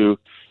me to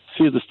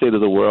see the state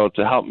of the world,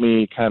 to help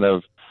me kind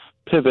of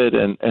pivot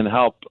and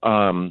help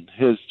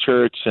His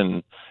church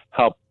and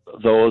help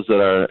those that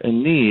are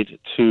in need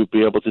to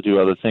be able to do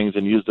other things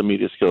and use the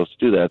media skills to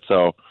do that.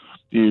 So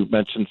you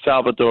mentioned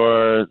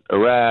Salvador,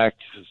 Iraq,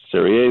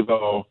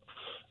 Sarajevo,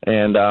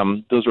 and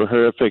those were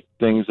horrific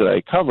things that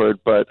I covered,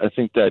 but I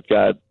think that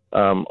God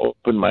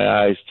opened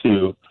my eyes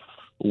to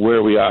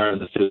where we are in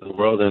the state of the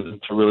world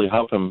and to really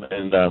help Him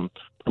and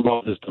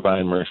promote His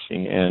divine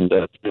mercy and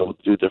to be able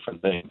to do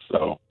different things.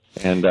 So,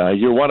 and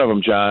you're one of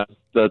them, John.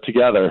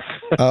 together.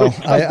 Oh,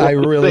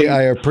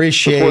 I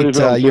appreciate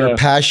your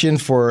passion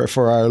for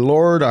our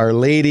Lord, Our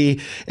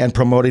Lady, and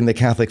promoting the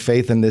Catholic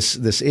faith, and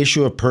this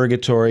issue of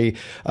purgatory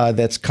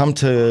that's come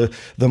to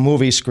the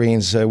movie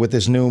screens with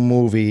this new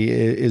movie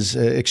is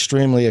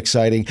extremely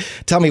exciting.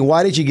 Tell me,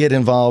 why did you get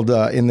involved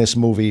in this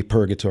movie,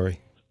 Purgatory?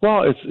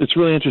 Well, it's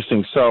really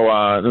interesting. So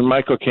then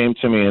Michael came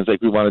to me and was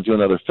like, we want to do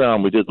another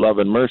film. We did Love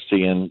and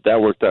Mercy, and that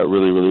worked out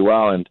really, really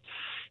well. And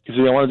he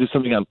said, I want to do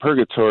something on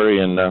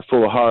purgatory and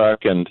Full of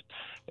Hark. And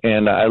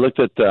I looked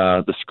at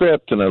the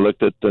script, and I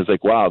was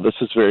like, wow, this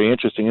is very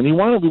interesting. And we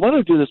wanted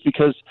to do this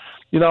because,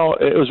 it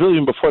was really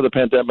even before the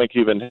pandemic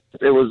even.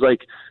 It was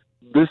like,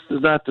 this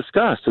is not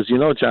discussed. As you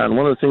know, John,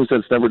 one of the things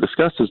that's never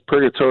discussed is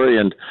purgatory,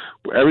 and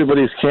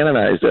everybody's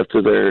canonized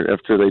after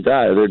they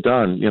die. They're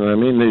done. You know what I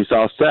mean? He's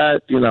all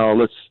set.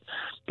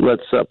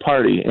 Let's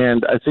party.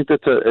 And I think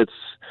that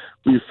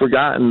we've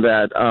forgotten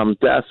that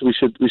death we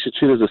should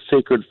treat as a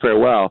sacred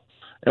farewell,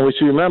 and we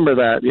should remember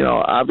that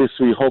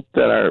obviously we hope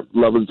that our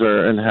loved ones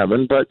are in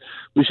heaven, but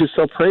we should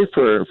still pray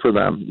for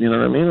them. You know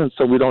what I mean? And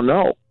so we don't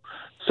know.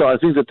 So I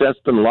think that that's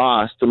been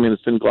lost. I mean,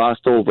 it's been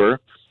glossed over.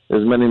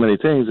 There's many, many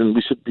things, and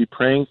we should be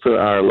praying for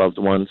our loved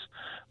ones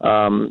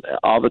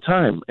all the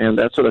time. And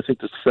that's what I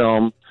think this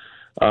film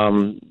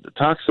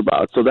talks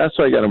about. So that's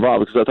why I got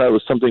involved, because I thought it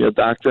was something, a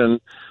doctrine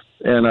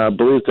and a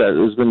belief that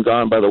has been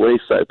gone by the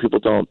wayside. People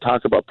don't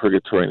talk about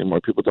purgatory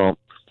anymore. People don't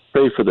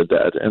pray for the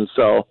dead. And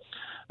so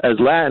as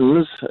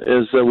Latins,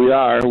 as we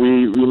are,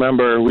 we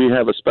remember we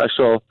have a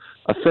special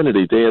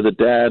affinity, Day of the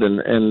Dead,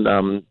 and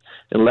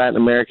in Latin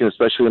America,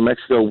 especially in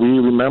Mexico, we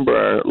remember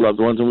our loved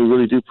ones, and we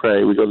really do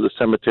pray. We go to the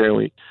cemetery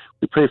and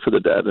we pray for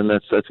the dead, and I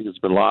think it's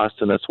been lost,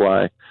 and that's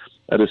why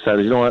I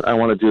decided, you know what, I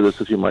want to do this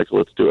with you, Michael.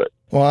 Let's do it.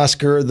 Well,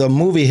 Oscar, the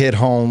movie hit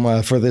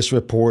home for this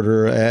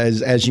reporter.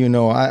 As you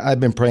know, I've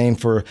been praying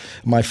for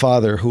my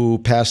father, who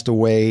passed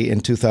away in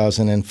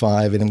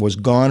 2005 and was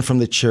gone from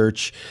the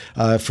church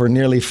for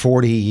nearly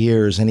 40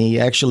 years. And he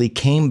actually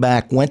came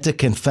back, went to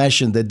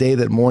confession the day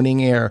that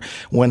Morning Air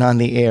went on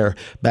the air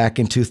back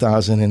in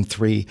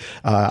 2003.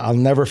 I'll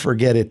never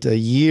forget it,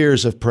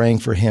 years of praying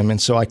for him.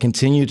 And so I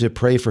continue to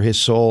pray for his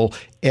soul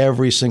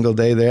every single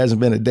day. There hasn't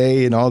been a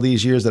day in all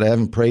these years that I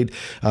haven't prayed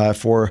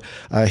for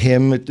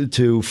him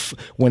to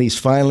when he's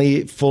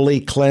finally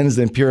fully cleansed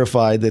and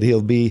purified, that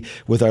he'll be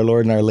with our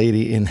Lord and Our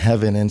Lady in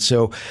heaven. And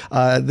so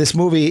this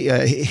movie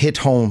hit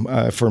home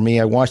for me.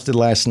 I watched it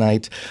last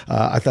night.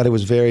 I thought it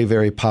was very,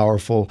 very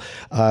powerful.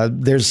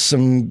 There's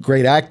some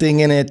great acting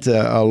in it,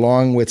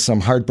 along with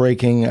some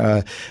heartbreaking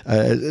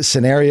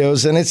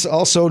scenarios. And it's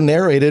also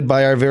narrated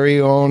by our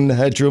very own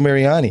Drew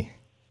Mariani.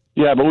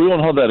 Yeah, but we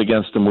won't hold that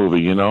against the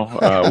movie,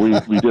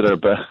 we did our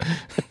best.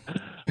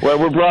 Well,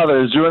 we're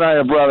brothers. Drew and I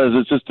are brothers.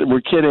 It's just,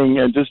 we're kidding,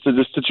 and just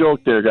a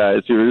joke there,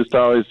 guys. You were just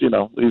always, He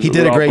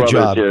did a great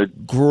job. Here.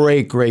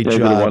 Great job.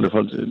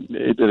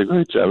 He did a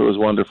great job. It was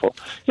wonderful.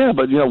 Yeah,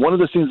 but one of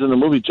the scenes in the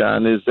movie,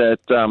 John, is that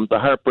the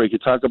heartbreak. You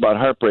talk about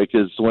heartbreak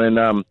is when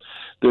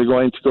they're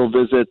going to go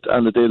visit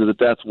on the date of the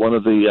death one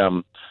of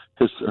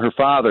her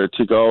father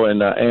to go,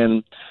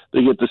 and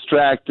they get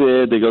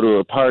distracted. They go to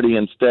a party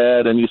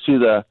instead, and you see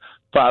the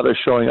father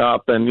showing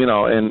up, and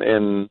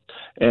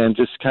and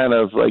just kind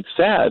of like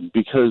sad,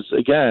 because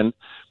again,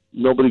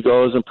 nobody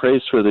goes and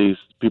prays for these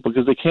people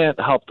because they can't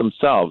help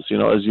themselves.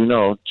 As you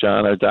know,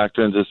 John, our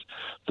doctrine is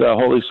the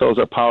holy souls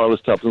are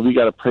powerless to help them. We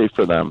got to pray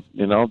for them.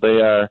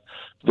 They're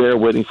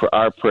waiting for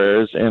our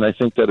prayers, and I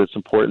think that it's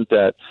important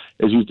that,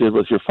 as you did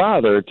with your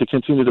father, to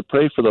continue to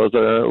pray for those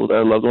that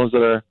are loved ones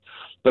that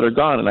are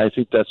gone. And I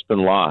think that's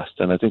been lost.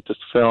 And I think this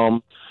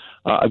film,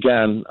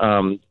 again,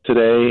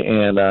 today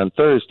and on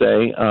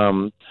Thursday,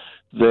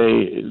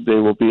 they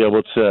will be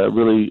able to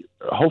really,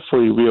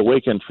 hopefully,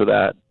 reawaken for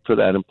that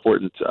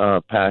important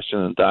passion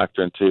and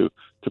doctrine to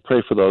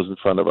pray for those in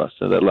front of us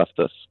that left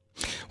us.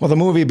 Well, the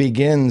movie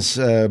begins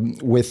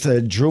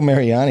with Drew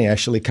Mariani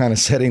actually kind of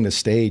setting the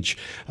stage,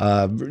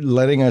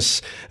 letting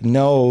us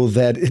know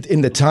that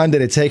in the time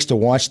that it takes to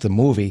watch the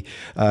movie,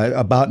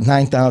 about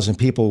 9,000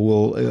 people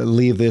will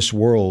leave this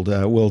world,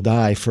 will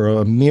die for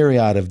a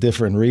myriad of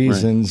different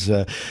reasons,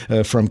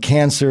 right. From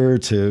cancer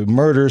to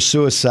murder,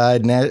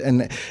 suicide,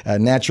 and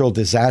natural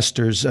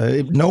disasters.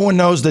 No one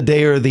knows the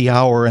day or the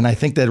hour, and I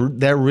think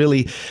that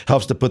really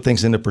helps to put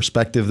things into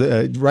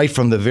perspective. Right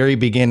from the very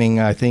beginning,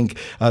 I think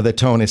the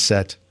tone is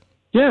set.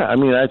 Yeah,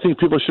 I think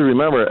people should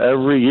remember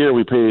every year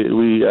we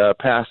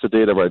pass the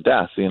date of our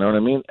death. You know what I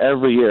mean?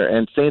 Every year.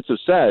 And saints have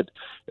said,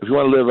 if you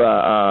want to live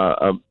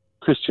a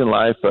Christian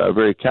life, a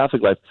very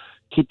Catholic life,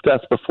 keep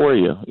death before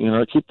you.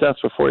 Keep death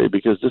before you,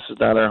 because this is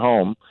not our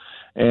home.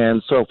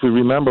 And so if we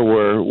remember,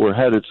 we're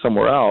headed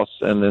somewhere else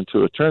and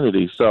into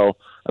eternity. So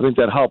I think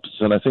that helps.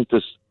 And I think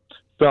this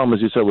film,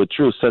 as you said, with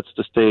Drew, sets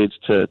the stage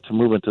to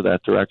move into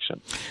that direction.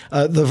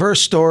 The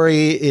verse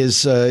story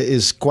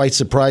is quite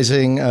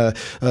surprising. A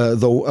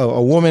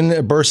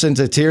woman bursts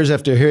into tears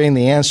after hearing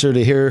the answer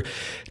to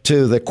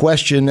the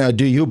question,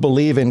 do you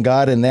believe in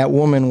God? And that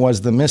woman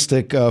was the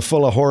mystic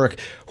Fulla Horrick,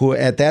 who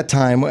at that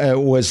time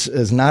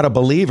was not a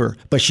believer,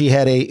 but she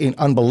had an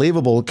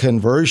unbelievable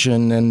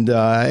conversion and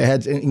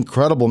had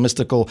incredible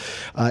mystical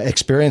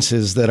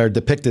experiences that are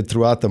depicted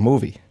throughout the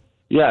movie.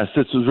 Yes,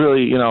 this was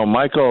really,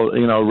 Michael,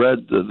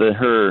 read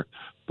her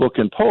book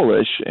in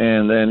Polish,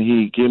 and then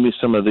he gave me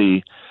some of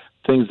the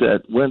things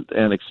that went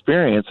and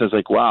experienced. I was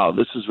like, wow,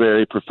 this is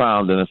very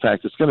profound. And in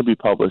fact, it's going to be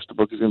published. The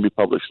book is going to be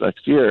published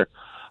next year.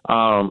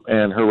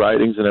 And her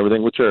writings and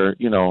everything, which are,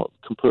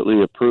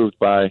 completely approved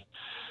by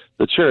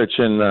the church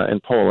in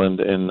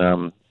Poland,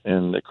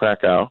 in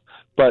Krakow.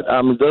 But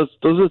those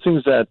are the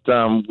things that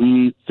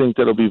we think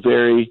that'll be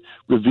very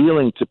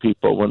revealing to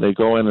people when they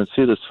go in and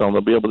see this film.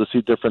 They'll be able to see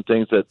different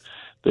things that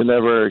they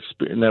never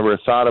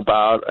thought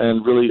about,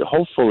 and really,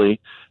 hopefully,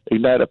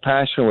 ignite a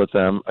passion with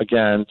them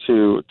again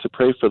to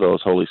pray for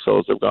those holy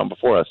souls that have gone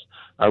before us,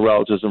 our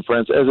relatives and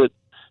friends, as it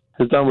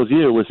has done with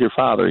you, with your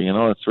father.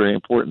 It's very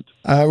important.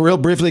 Real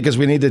briefly, because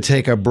we need to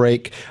take a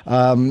break.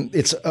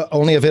 It's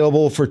only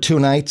available for 2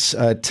 nights,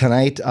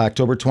 tonight,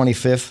 October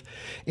 25th,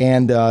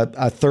 and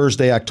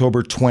Thursday,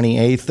 October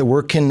 28th.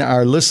 Where can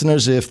our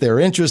listeners, if they're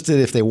interested,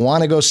 if they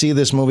want to go see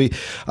this movie,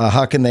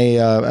 how can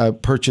they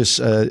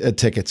purchase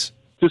tickets?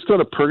 Just go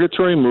to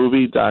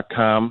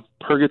purgatorymovie.com,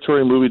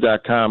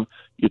 purgatorymovie.com.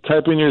 You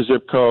type in your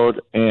zip code,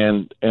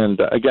 and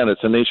again,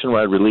 it's a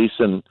nationwide release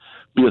and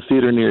be a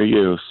theater near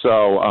you.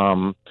 So,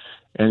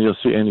 and you'll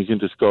see, and you can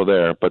just go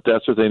there. But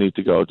that's where they need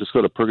to go. Just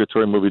go to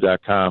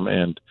purgatorymovie.com,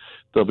 and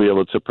they'll be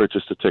able to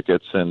purchase the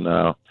tickets and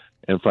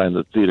find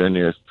the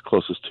theater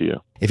closest to you.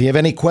 If you have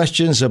any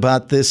questions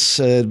about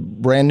this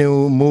brand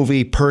new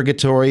movie,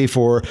 Purgatory,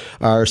 for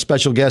our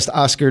special guest,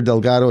 Oscar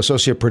Delgado,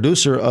 associate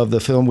producer of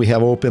the film, we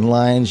have open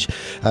lines.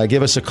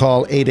 Give us a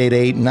call,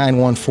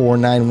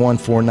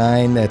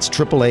 888-914-9149. That's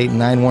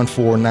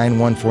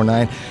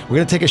 888-914-9149. We're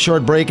going to take a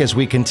short break as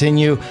we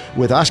continue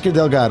with Oscar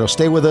Delgado.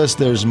 Stay with us.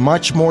 There's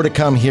much more to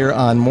come here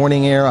on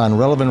Morning Air on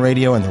Relevant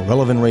Radio and the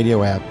Relevant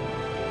Radio app.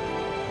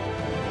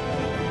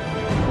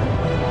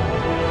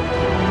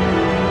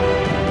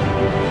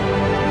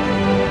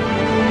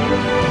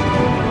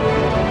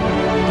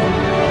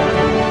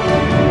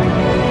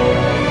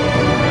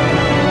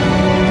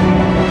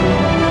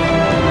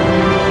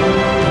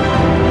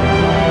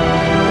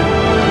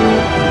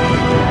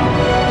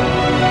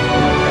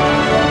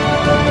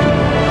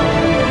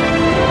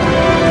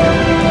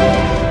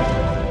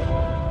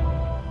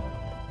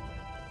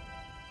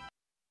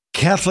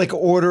 Catholic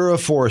Order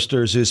of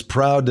Foresters is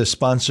proud to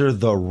sponsor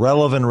the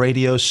Relevant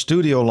Radio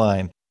studio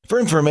line. For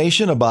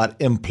information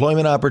about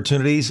employment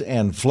opportunities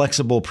and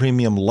flexible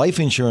premium life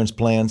insurance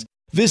plans,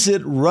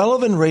 visit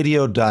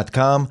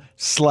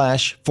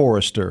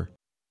relevantradio.com/Forester.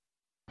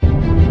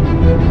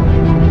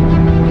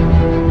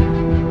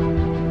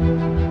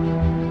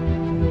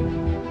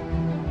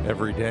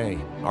 Every day,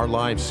 our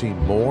lives seem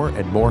more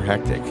and more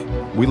hectic.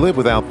 We live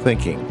without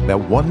thinking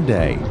that one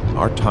day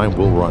our time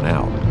will run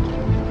out.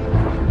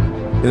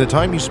 In the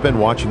time you spend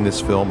watching this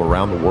film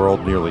around the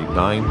world, nearly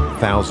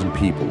 9,000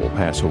 people will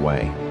pass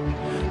away.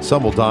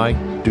 Some will die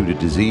due to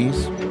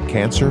disease,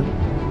 cancer,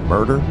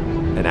 murder,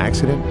 an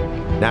accident,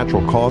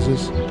 natural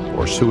causes,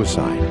 or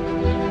suicide.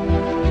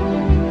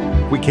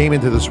 We came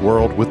into this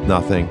world with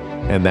nothing,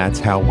 and that's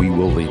how we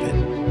will leave it.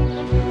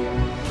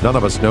 None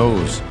of us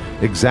knows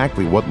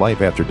exactly what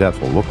life after death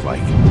will look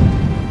like.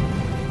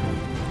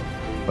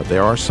 But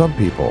there are some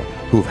people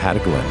who've had a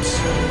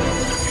glimpse.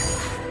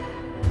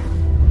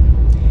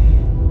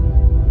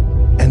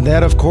 And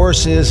that, of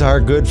course, is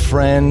our good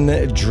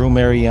friend Drew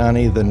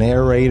Mariani, the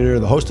narrator,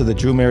 the host of the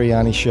Drew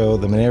Mariani Show,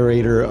 the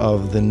narrator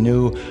of the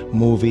new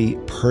movie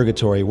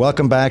Purgatory.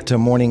 Welcome back to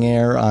Morning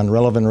Air on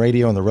Relevant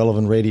Radio and the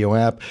Relevant Radio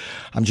app.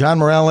 I'm John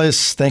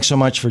Morales. Thanks so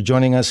much for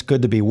joining us.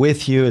 Good to be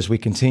with you as we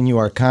continue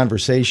our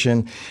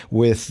conversation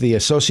with the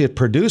associate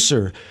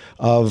producer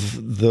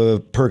of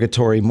the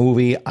Purgatory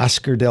movie,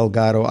 Oscar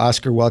Delgado.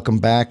 Oscar, welcome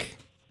back.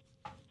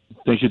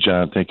 Thank you,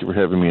 John. Thank you for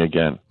having me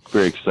again.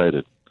 Very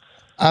excited.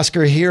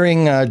 Oscar,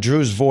 hearing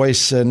Drew's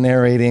voice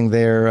narrating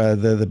there,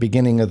 the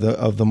beginning of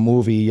the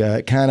movie,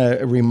 kind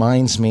of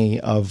reminds me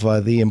of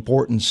the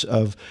importance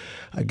of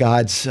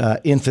God's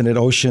infinite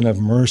ocean of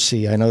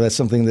mercy. I know that's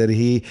something that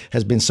he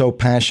has been so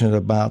passionate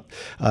about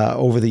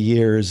over the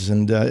years.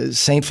 And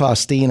Saint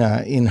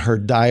Faustina, in her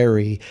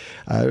diary,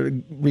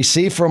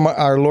 received from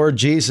our Lord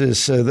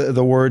Jesus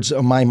the words,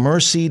 "My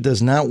mercy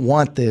does not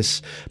want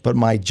this, but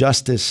my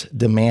justice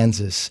demands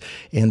this."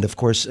 And of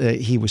course,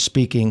 he was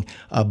speaking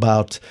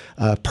about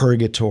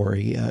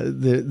purgatory.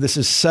 This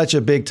is such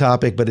a big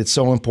topic, but it's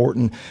so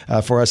important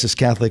for us as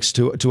Catholics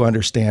to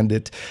understand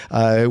it.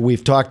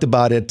 We've talked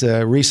about it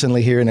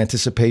recently here in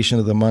anticipation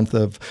of the month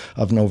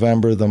of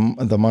November,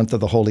 the month of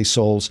the Holy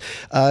Souls.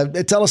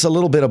 Tell us a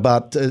little bit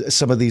about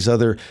some of these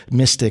other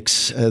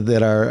mystics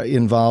that are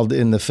involved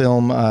in the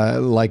film,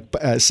 like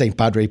Saint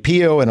Padre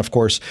Pio and, of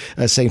course,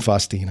 Saint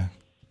Faustina.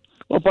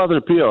 Well, Padre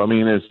Pio, I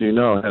mean, as you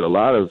know, had a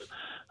lot of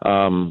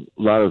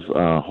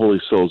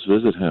holy souls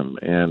visit him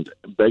and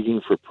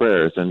begging for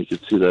prayers, and you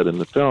could see that in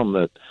the film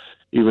that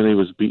even he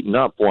was beaten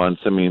up once.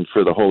 I mean,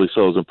 for the holy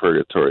souls in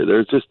purgatory.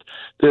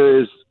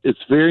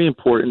 It's very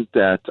important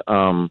that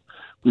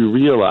we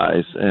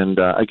realize, and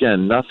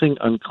again, nothing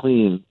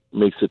unclean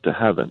makes it to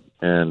heaven,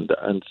 and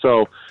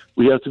so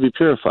we have to be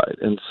purified,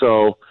 and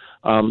so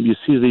you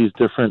see these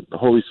different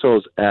holy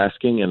souls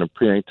asking and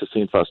praying to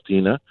Saint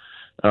Faustina,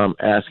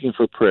 asking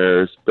for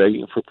prayers,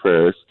 begging for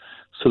prayers,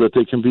 so that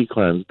they can be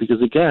cleansed.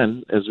 Because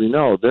again, as we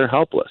know, they're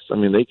helpless. I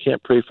mean, they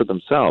can't pray for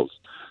themselves,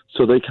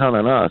 so they count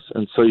on us.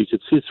 And so you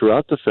could see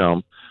throughout the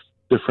film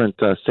different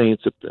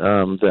saints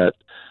that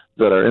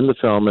are in the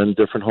film and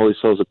different holy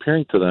souls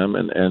appearing to them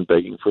and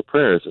begging for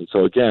prayers. And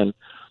so again,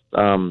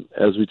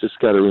 as we just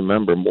got to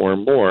remember more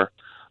and more,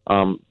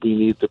 we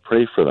need to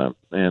pray for them,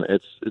 and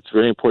it's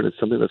very important. It's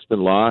something that's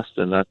been lost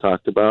and not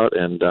talked about.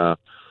 And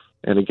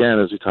again,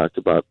 as we talked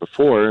about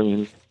before, I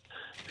mean,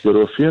 if you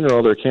go to a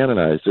funeral, they're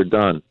canonized, they're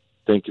done.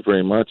 Thank you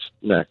very much.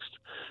 Next.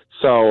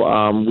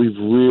 So we've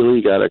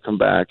really got to come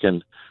back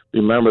and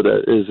remember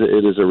that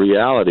it is a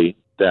reality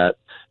that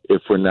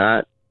if we're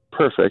not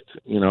perfect,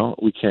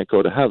 we can't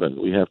go to heaven.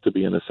 We have to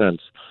be, in a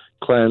sense,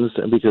 cleansed,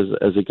 and because,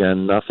 as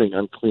again, nothing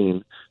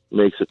unclean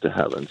makes it to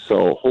heaven.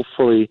 So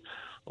hopefully,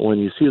 when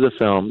you see the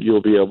film,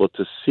 you'll be able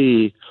to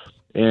see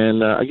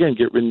and again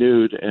get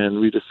renewed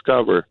and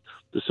rediscover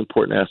this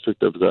important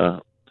aspect of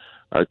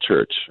our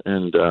church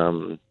and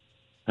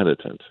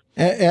penitent.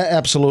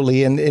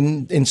 Absolutely, and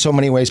in so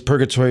many ways,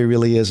 purgatory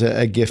really is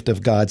a gift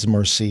of God's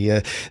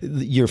mercy.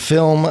 Your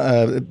film,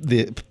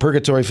 the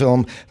Purgatory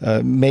film,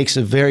 makes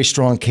a very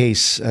strong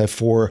case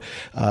for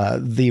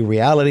the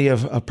reality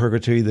of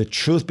purgatory, the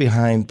truth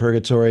behind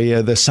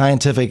purgatory, the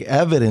scientific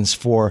evidence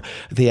for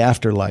the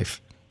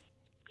afterlife.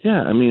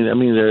 Yeah, I mean,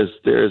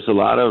 there's a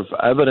lot of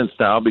evidence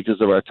now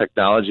because of our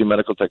technology,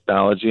 medical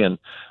technology, and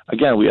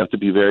again, we have to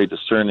be very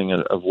discerning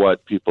of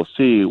what people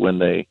see when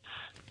they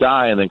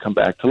die and then come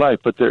back to life.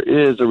 But there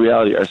is a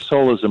reality. Our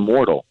soul is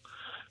immortal.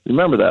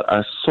 Remember that.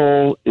 Our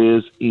soul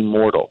is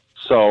immortal.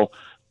 So,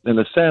 in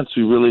a sense,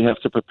 we really have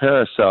to prepare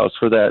ourselves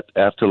for that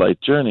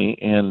afterlife journey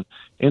and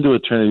into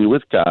eternity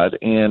with God.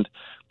 And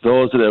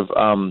those that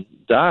have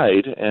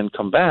died and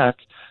come back,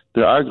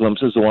 there are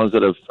glimpses, the ones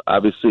that have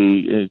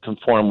obviously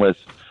conformed with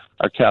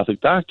our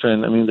Catholic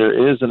doctrine. I mean,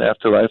 there is an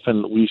afterlife,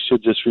 and we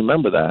should just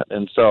remember that.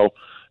 And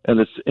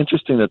it's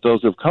interesting that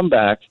those who have come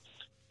back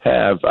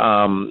have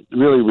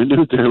really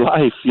renewed their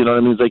life. You know what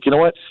I mean? It's like, you know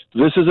what?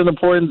 This isn't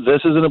important.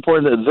 This isn't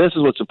important. And this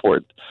is what's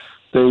important.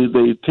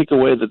 They take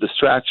away the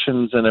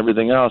distractions and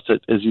everything else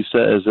that, as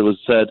it was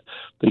said,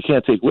 they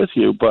can't take with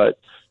you. But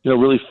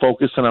really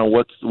focusing on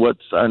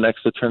what's our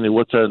next eternity,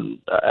 what's our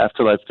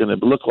afterlife going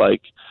to look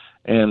like.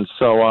 And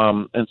so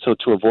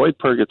to avoid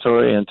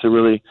purgatory and to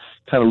really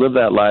kind of live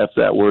that life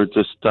that we're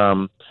just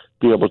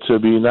be able to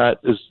be not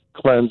as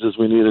cleansed as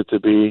we need it to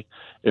be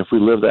if we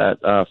live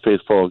that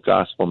faithful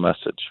gospel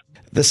message.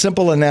 The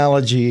simple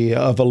analogy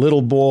of a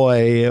little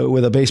boy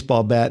with a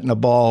baseball bat and a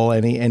ball,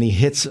 and he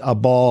hits a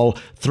ball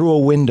through a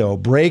window,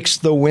 breaks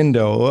the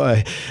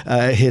window.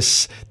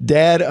 His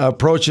dad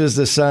approaches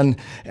the son,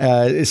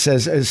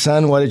 says,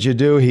 "Son, what did you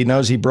do?" He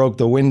knows he broke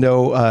the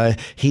window.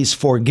 He's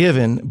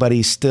forgiven, but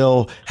he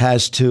still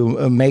has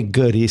to make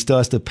good. He still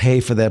has to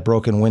pay for that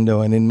broken window.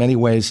 And in many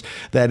ways,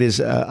 that is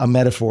a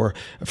metaphor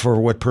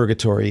for what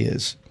purgatory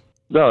is.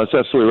 No, that's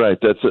absolutely right.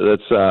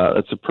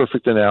 That's a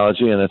perfect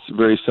analogy, and it's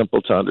very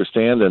simple to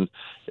understand, and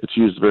it's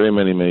used very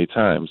many, many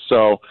times.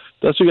 So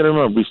that's what you got to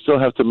remember. We still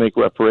have to make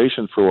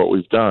reparation for what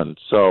we've done.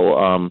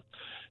 So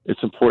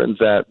it's important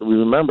that we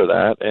remember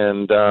that,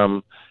 and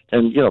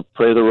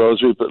pray the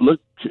rosary. But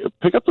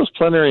pick up those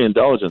plenary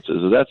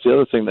indulgences. That's the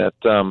other thing that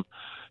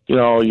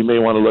you may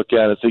want to look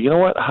at and say, you know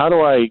what? How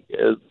do I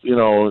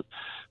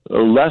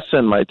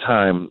lessen my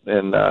time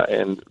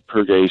in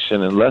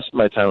purgation and lessen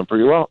my time in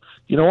purgatory? Well,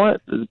 you know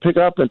what? Pick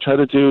up and try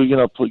to do,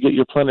 get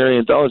your plenary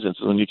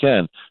indulgences when you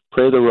can.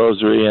 Pray the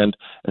rosary, and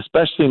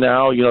especially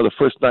now, the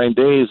first 9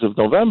 days of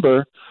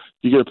November,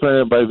 you get a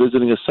plenary by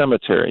visiting a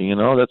cemetery.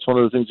 That's one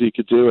of the things that you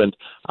could do. And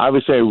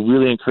obviously, I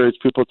really encourage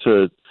people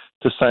to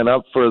sign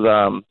up for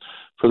the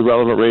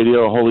Relevant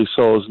Radio Holy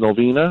Souls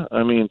Novena.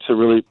 I mean, to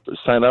really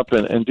sign up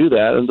and do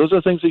that. And those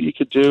are things that you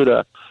could do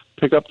to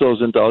pick up those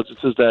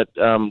indulgences that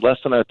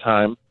lessen our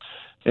time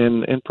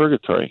in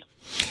purgatory.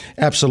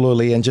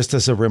 Absolutely. And just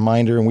as a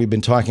reminder, and we've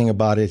been talking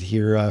about it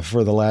here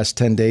for the last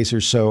 10 days or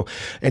so,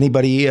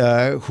 anybody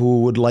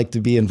who would like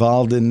to be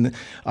involved in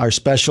our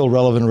special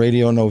Relevant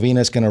Radio Novena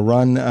is going to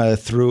run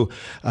through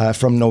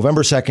from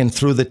November 2nd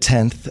through the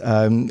 10th.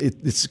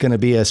 It's going to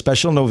be a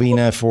special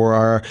novena for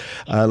our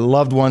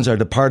loved ones, our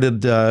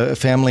departed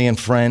family and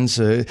friends.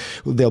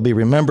 They'll be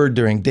remembered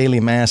during daily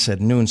Mass at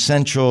noon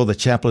Central, the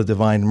Chapel of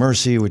Divine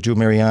Mercy with Drew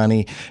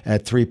Mariani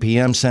at 3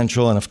 p.m.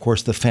 Central, and of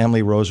course the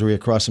Family Rosary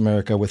across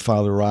America with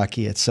Father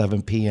Rocky at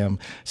 7 p.m.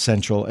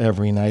 Central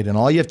every night. And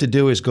all you have to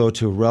do is go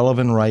to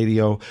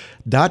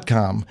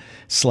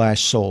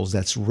relevantradio.com/souls.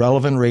 That's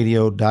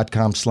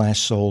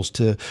relevantradio.com/souls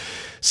to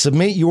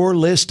submit your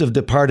list of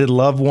departed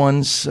loved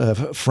ones,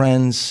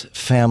 friends,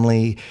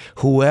 family,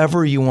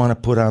 whoever you want to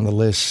put on the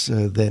list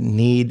that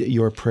need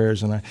your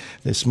prayers. And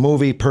this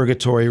movie,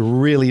 Purgatory,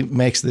 really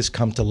makes this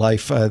come to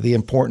life, the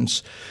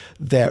importance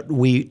that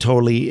we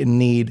totally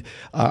need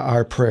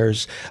our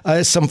prayers.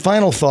 Some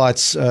final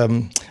thoughts,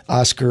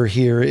 Oscar,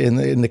 here in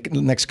the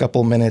next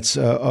couple of minutes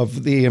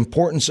of the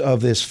importance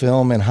of this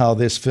film and how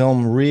this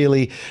film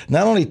really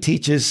not only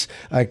teaches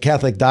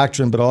Catholic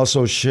doctrine, but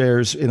also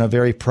shares in a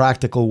very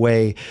practical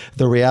way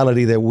the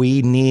reality that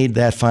we need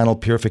that final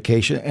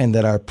purification and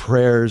that our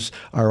prayers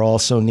are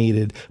also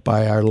needed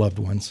by our loved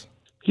ones.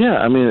 Yeah,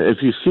 I mean,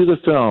 if you see the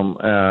film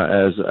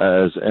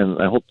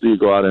and I hope that you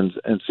go out and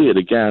see it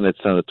again, it's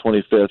on the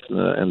 25th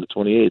and the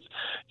 28th,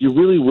 you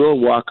really will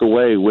walk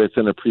away with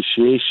an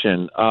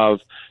appreciation of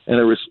and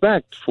a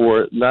respect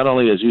for not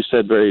only, as you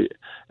said very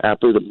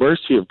aptly, the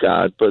mercy of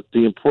God, but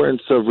the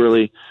importance of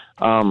really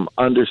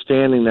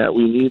understanding that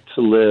we need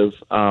to live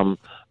a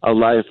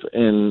life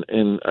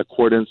in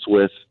accordance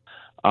with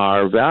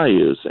our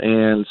values.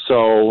 And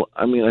so,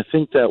 I mean, I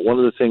think that one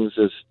of the things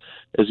is,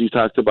 as you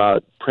talked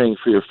about praying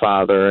for your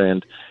father,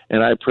 and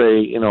I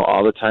pray,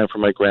 all the time for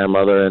my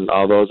grandmother and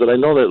all those that I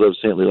know that live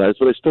saintly lives,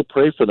 but I still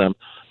pray for them.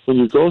 When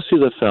you go see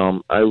the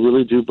film, I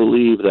really do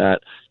believe that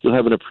you'll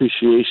have an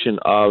appreciation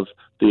of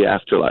the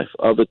afterlife,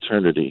 of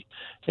eternity,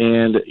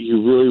 and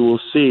you really will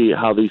see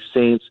how these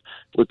saints,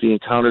 with the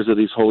encounters of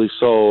these holy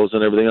souls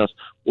and everything else,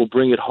 will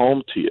bring it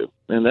home to you.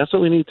 And that's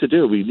what we need to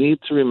do. We need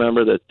to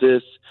remember that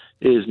this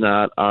is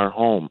not our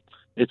home.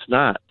 It's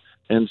not.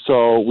 And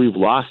so we've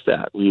lost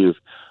that. And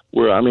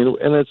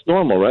it's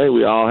normal, right?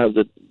 We all have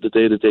the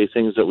day-to-day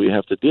things that we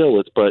have to deal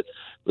with. But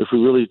if we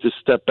really just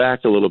step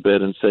back a little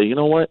bit and say, you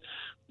know what,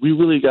 we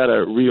really got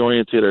to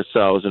reorientate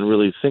ourselves and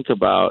really think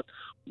about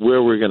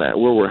where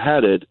we're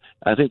headed.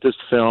 I think this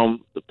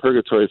film, the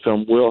Purgatory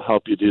film, will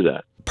help you do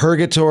that.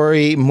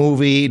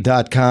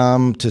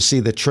 Purgatorymovie.com to see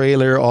the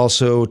trailer,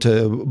 also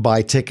to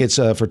buy tickets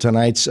for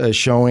tonight's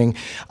showing.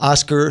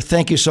 Oscar,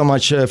 thank you so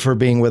much for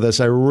being with us.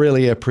 I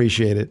really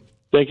appreciate it.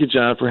 Thank you,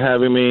 John, for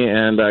having me,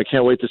 and I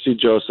can't wait to see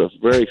Joseph.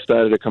 Very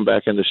excited to come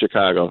back into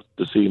Chicago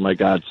to see my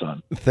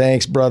godson.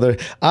 Thanks, brother.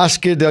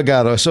 Oscar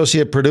Delgado,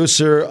 associate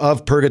producer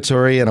of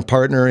Purgatory and a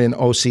partner in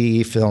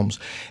OCE Films.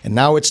 And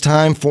now it's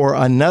time for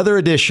another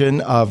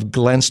edition of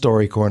Glen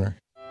Story Corner.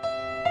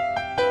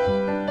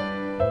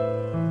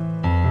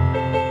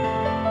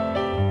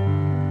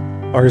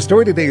 Our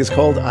story today is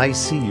called I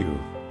See You.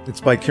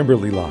 It's by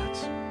Kimberly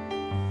Lott.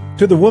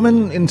 To the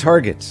woman in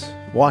Target,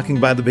 walking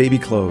by the baby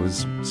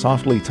clothes,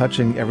 softly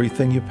touching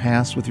everything you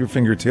pass with your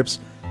fingertips,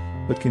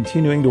 but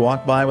continuing to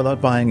walk by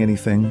without buying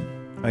anything,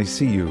 I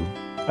see you.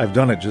 I've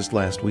done it just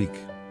last week.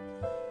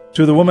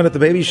 To the woman at the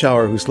baby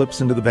shower who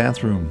slips into the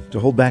bathroom to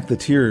hold back the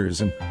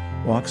tears and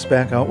walks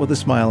back out with a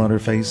smile on her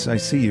face, I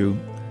see you.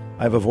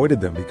 I've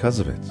avoided them because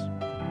of it.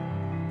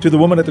 To the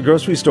woman at the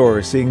grocery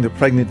store seeing the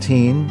pregnant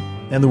teen,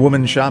 and the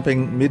woman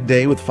shopping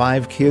midday with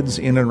 5 kids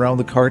in and around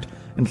the cart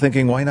and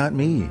thinking, why not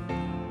me?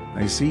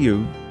 I see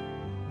you.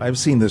 I've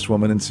seen this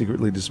woman and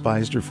secretly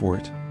despised her for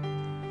it.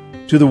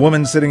 To the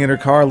woman sitting in her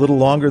car a little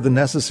longer than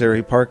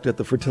necessary, parked at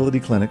the fertility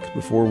clinic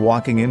before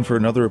walking in for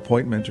another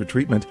appointment or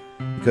treatment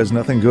because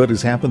nothing good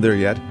has happened there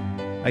yet,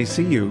 I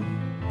see you.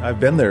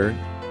 I've been there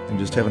and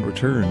just haven't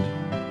returned.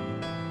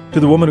 To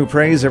the woman who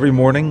prays every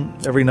morning,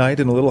 every night,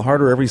 and a little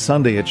harder every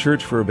Sunday at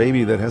church for a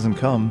baby that hasn't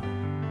come,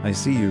 I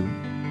see you.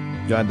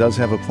 God does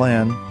have a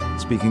plan,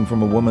 speaking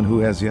from a woman who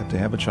has yet to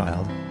have a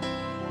child.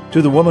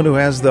 To the woman who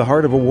has the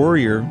heart of a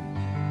warrior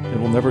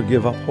and will never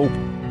give up hope,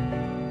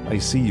 I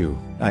see you.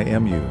 I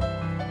am you.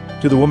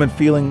 To the woman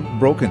feeling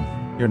broken,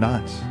 you're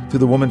not. To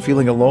the woman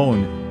feeling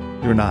alone,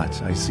 you're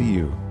not. I see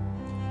you.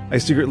 I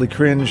secretly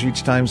cringe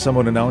each time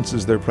someone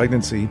announces their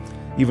pregnancy,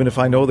 even if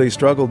I know they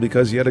struggle,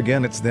 because yet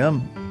again it's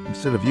them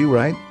instead of you,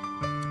 right?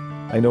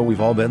 I know we've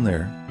all been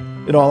there.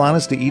 In all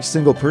honesty, each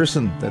single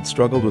person that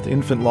struggled with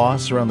infant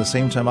loss around the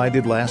same time I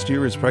did last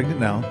year is pregnant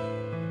now.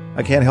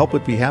 I can't help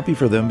but be happy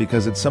for them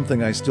because it's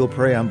something I still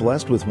pray I'm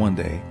blessed with one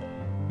day.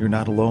 You're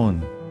not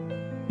alone.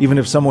 Even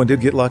if someone did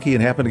get lucky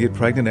and happened to get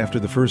pregnant after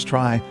the first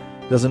try,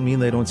 doesn't mean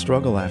they don't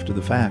struggle after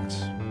the fact.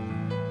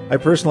 I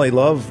personally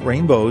love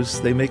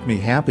rainbows. They make me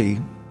happy,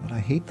 but I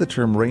hate the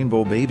term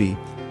rainbow baby.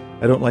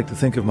 I don't like to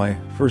think of my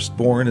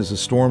firstborn as a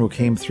storm who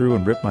came through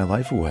and ripped my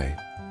life away.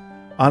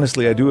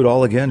 Honestly, I do it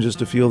all again just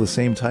to feel the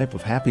same type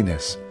of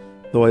happiness.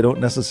 Though I don't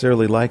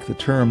necessarily like the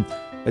term,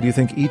 I do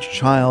think each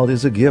child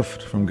is a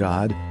gift from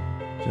God,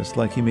 just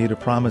like He made a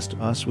promise to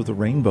us with a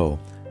rainbow.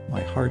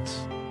 My heart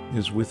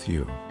is with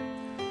you.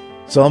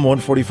 Psalm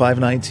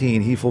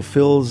 145:19, He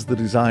fulfills the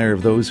desire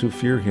of those who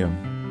fear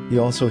Him. He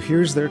also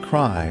hears their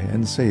cry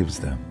and saves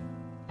them.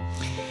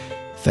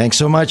 Thanks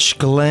so much,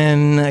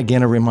 Glenn.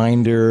 Again, a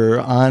reminder,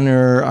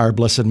 honor our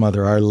Blessed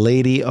Mother, Our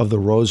Lady of the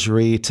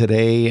Rosary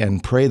today,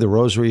 and pray the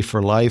Rosary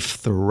for life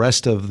the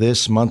rest of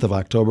this month of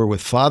October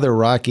with Father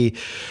Rocky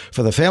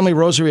for the Family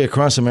Rosary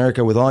across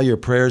America with all your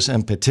prayers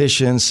and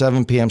petitions,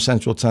 7 p.m.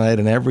 Central tonight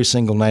and every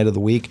single night of the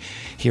week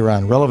here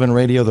on Relevant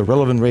Radio, the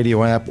Relevant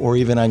Radio app, or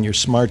even on your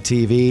smart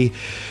TV.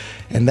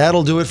 And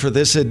that'll do it for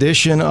this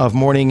edition of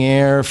Morning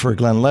Air. For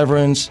Glen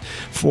Leverance,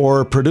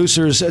 for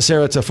producers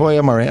Sarah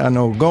Tafoya,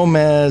 Mariano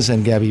Gomez,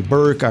 and Gabby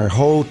Burke, our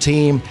whole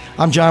team,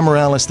 I'm John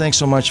Morales. Thanks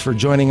so much for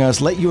joining us.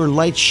 Let your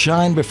light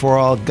shine before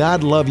all.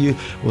 God love you.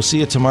 We'll see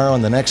you tomorrow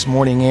on the next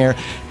Morning Air.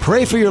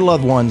 Pray for your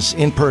loved ones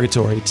in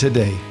Purgatory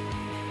today.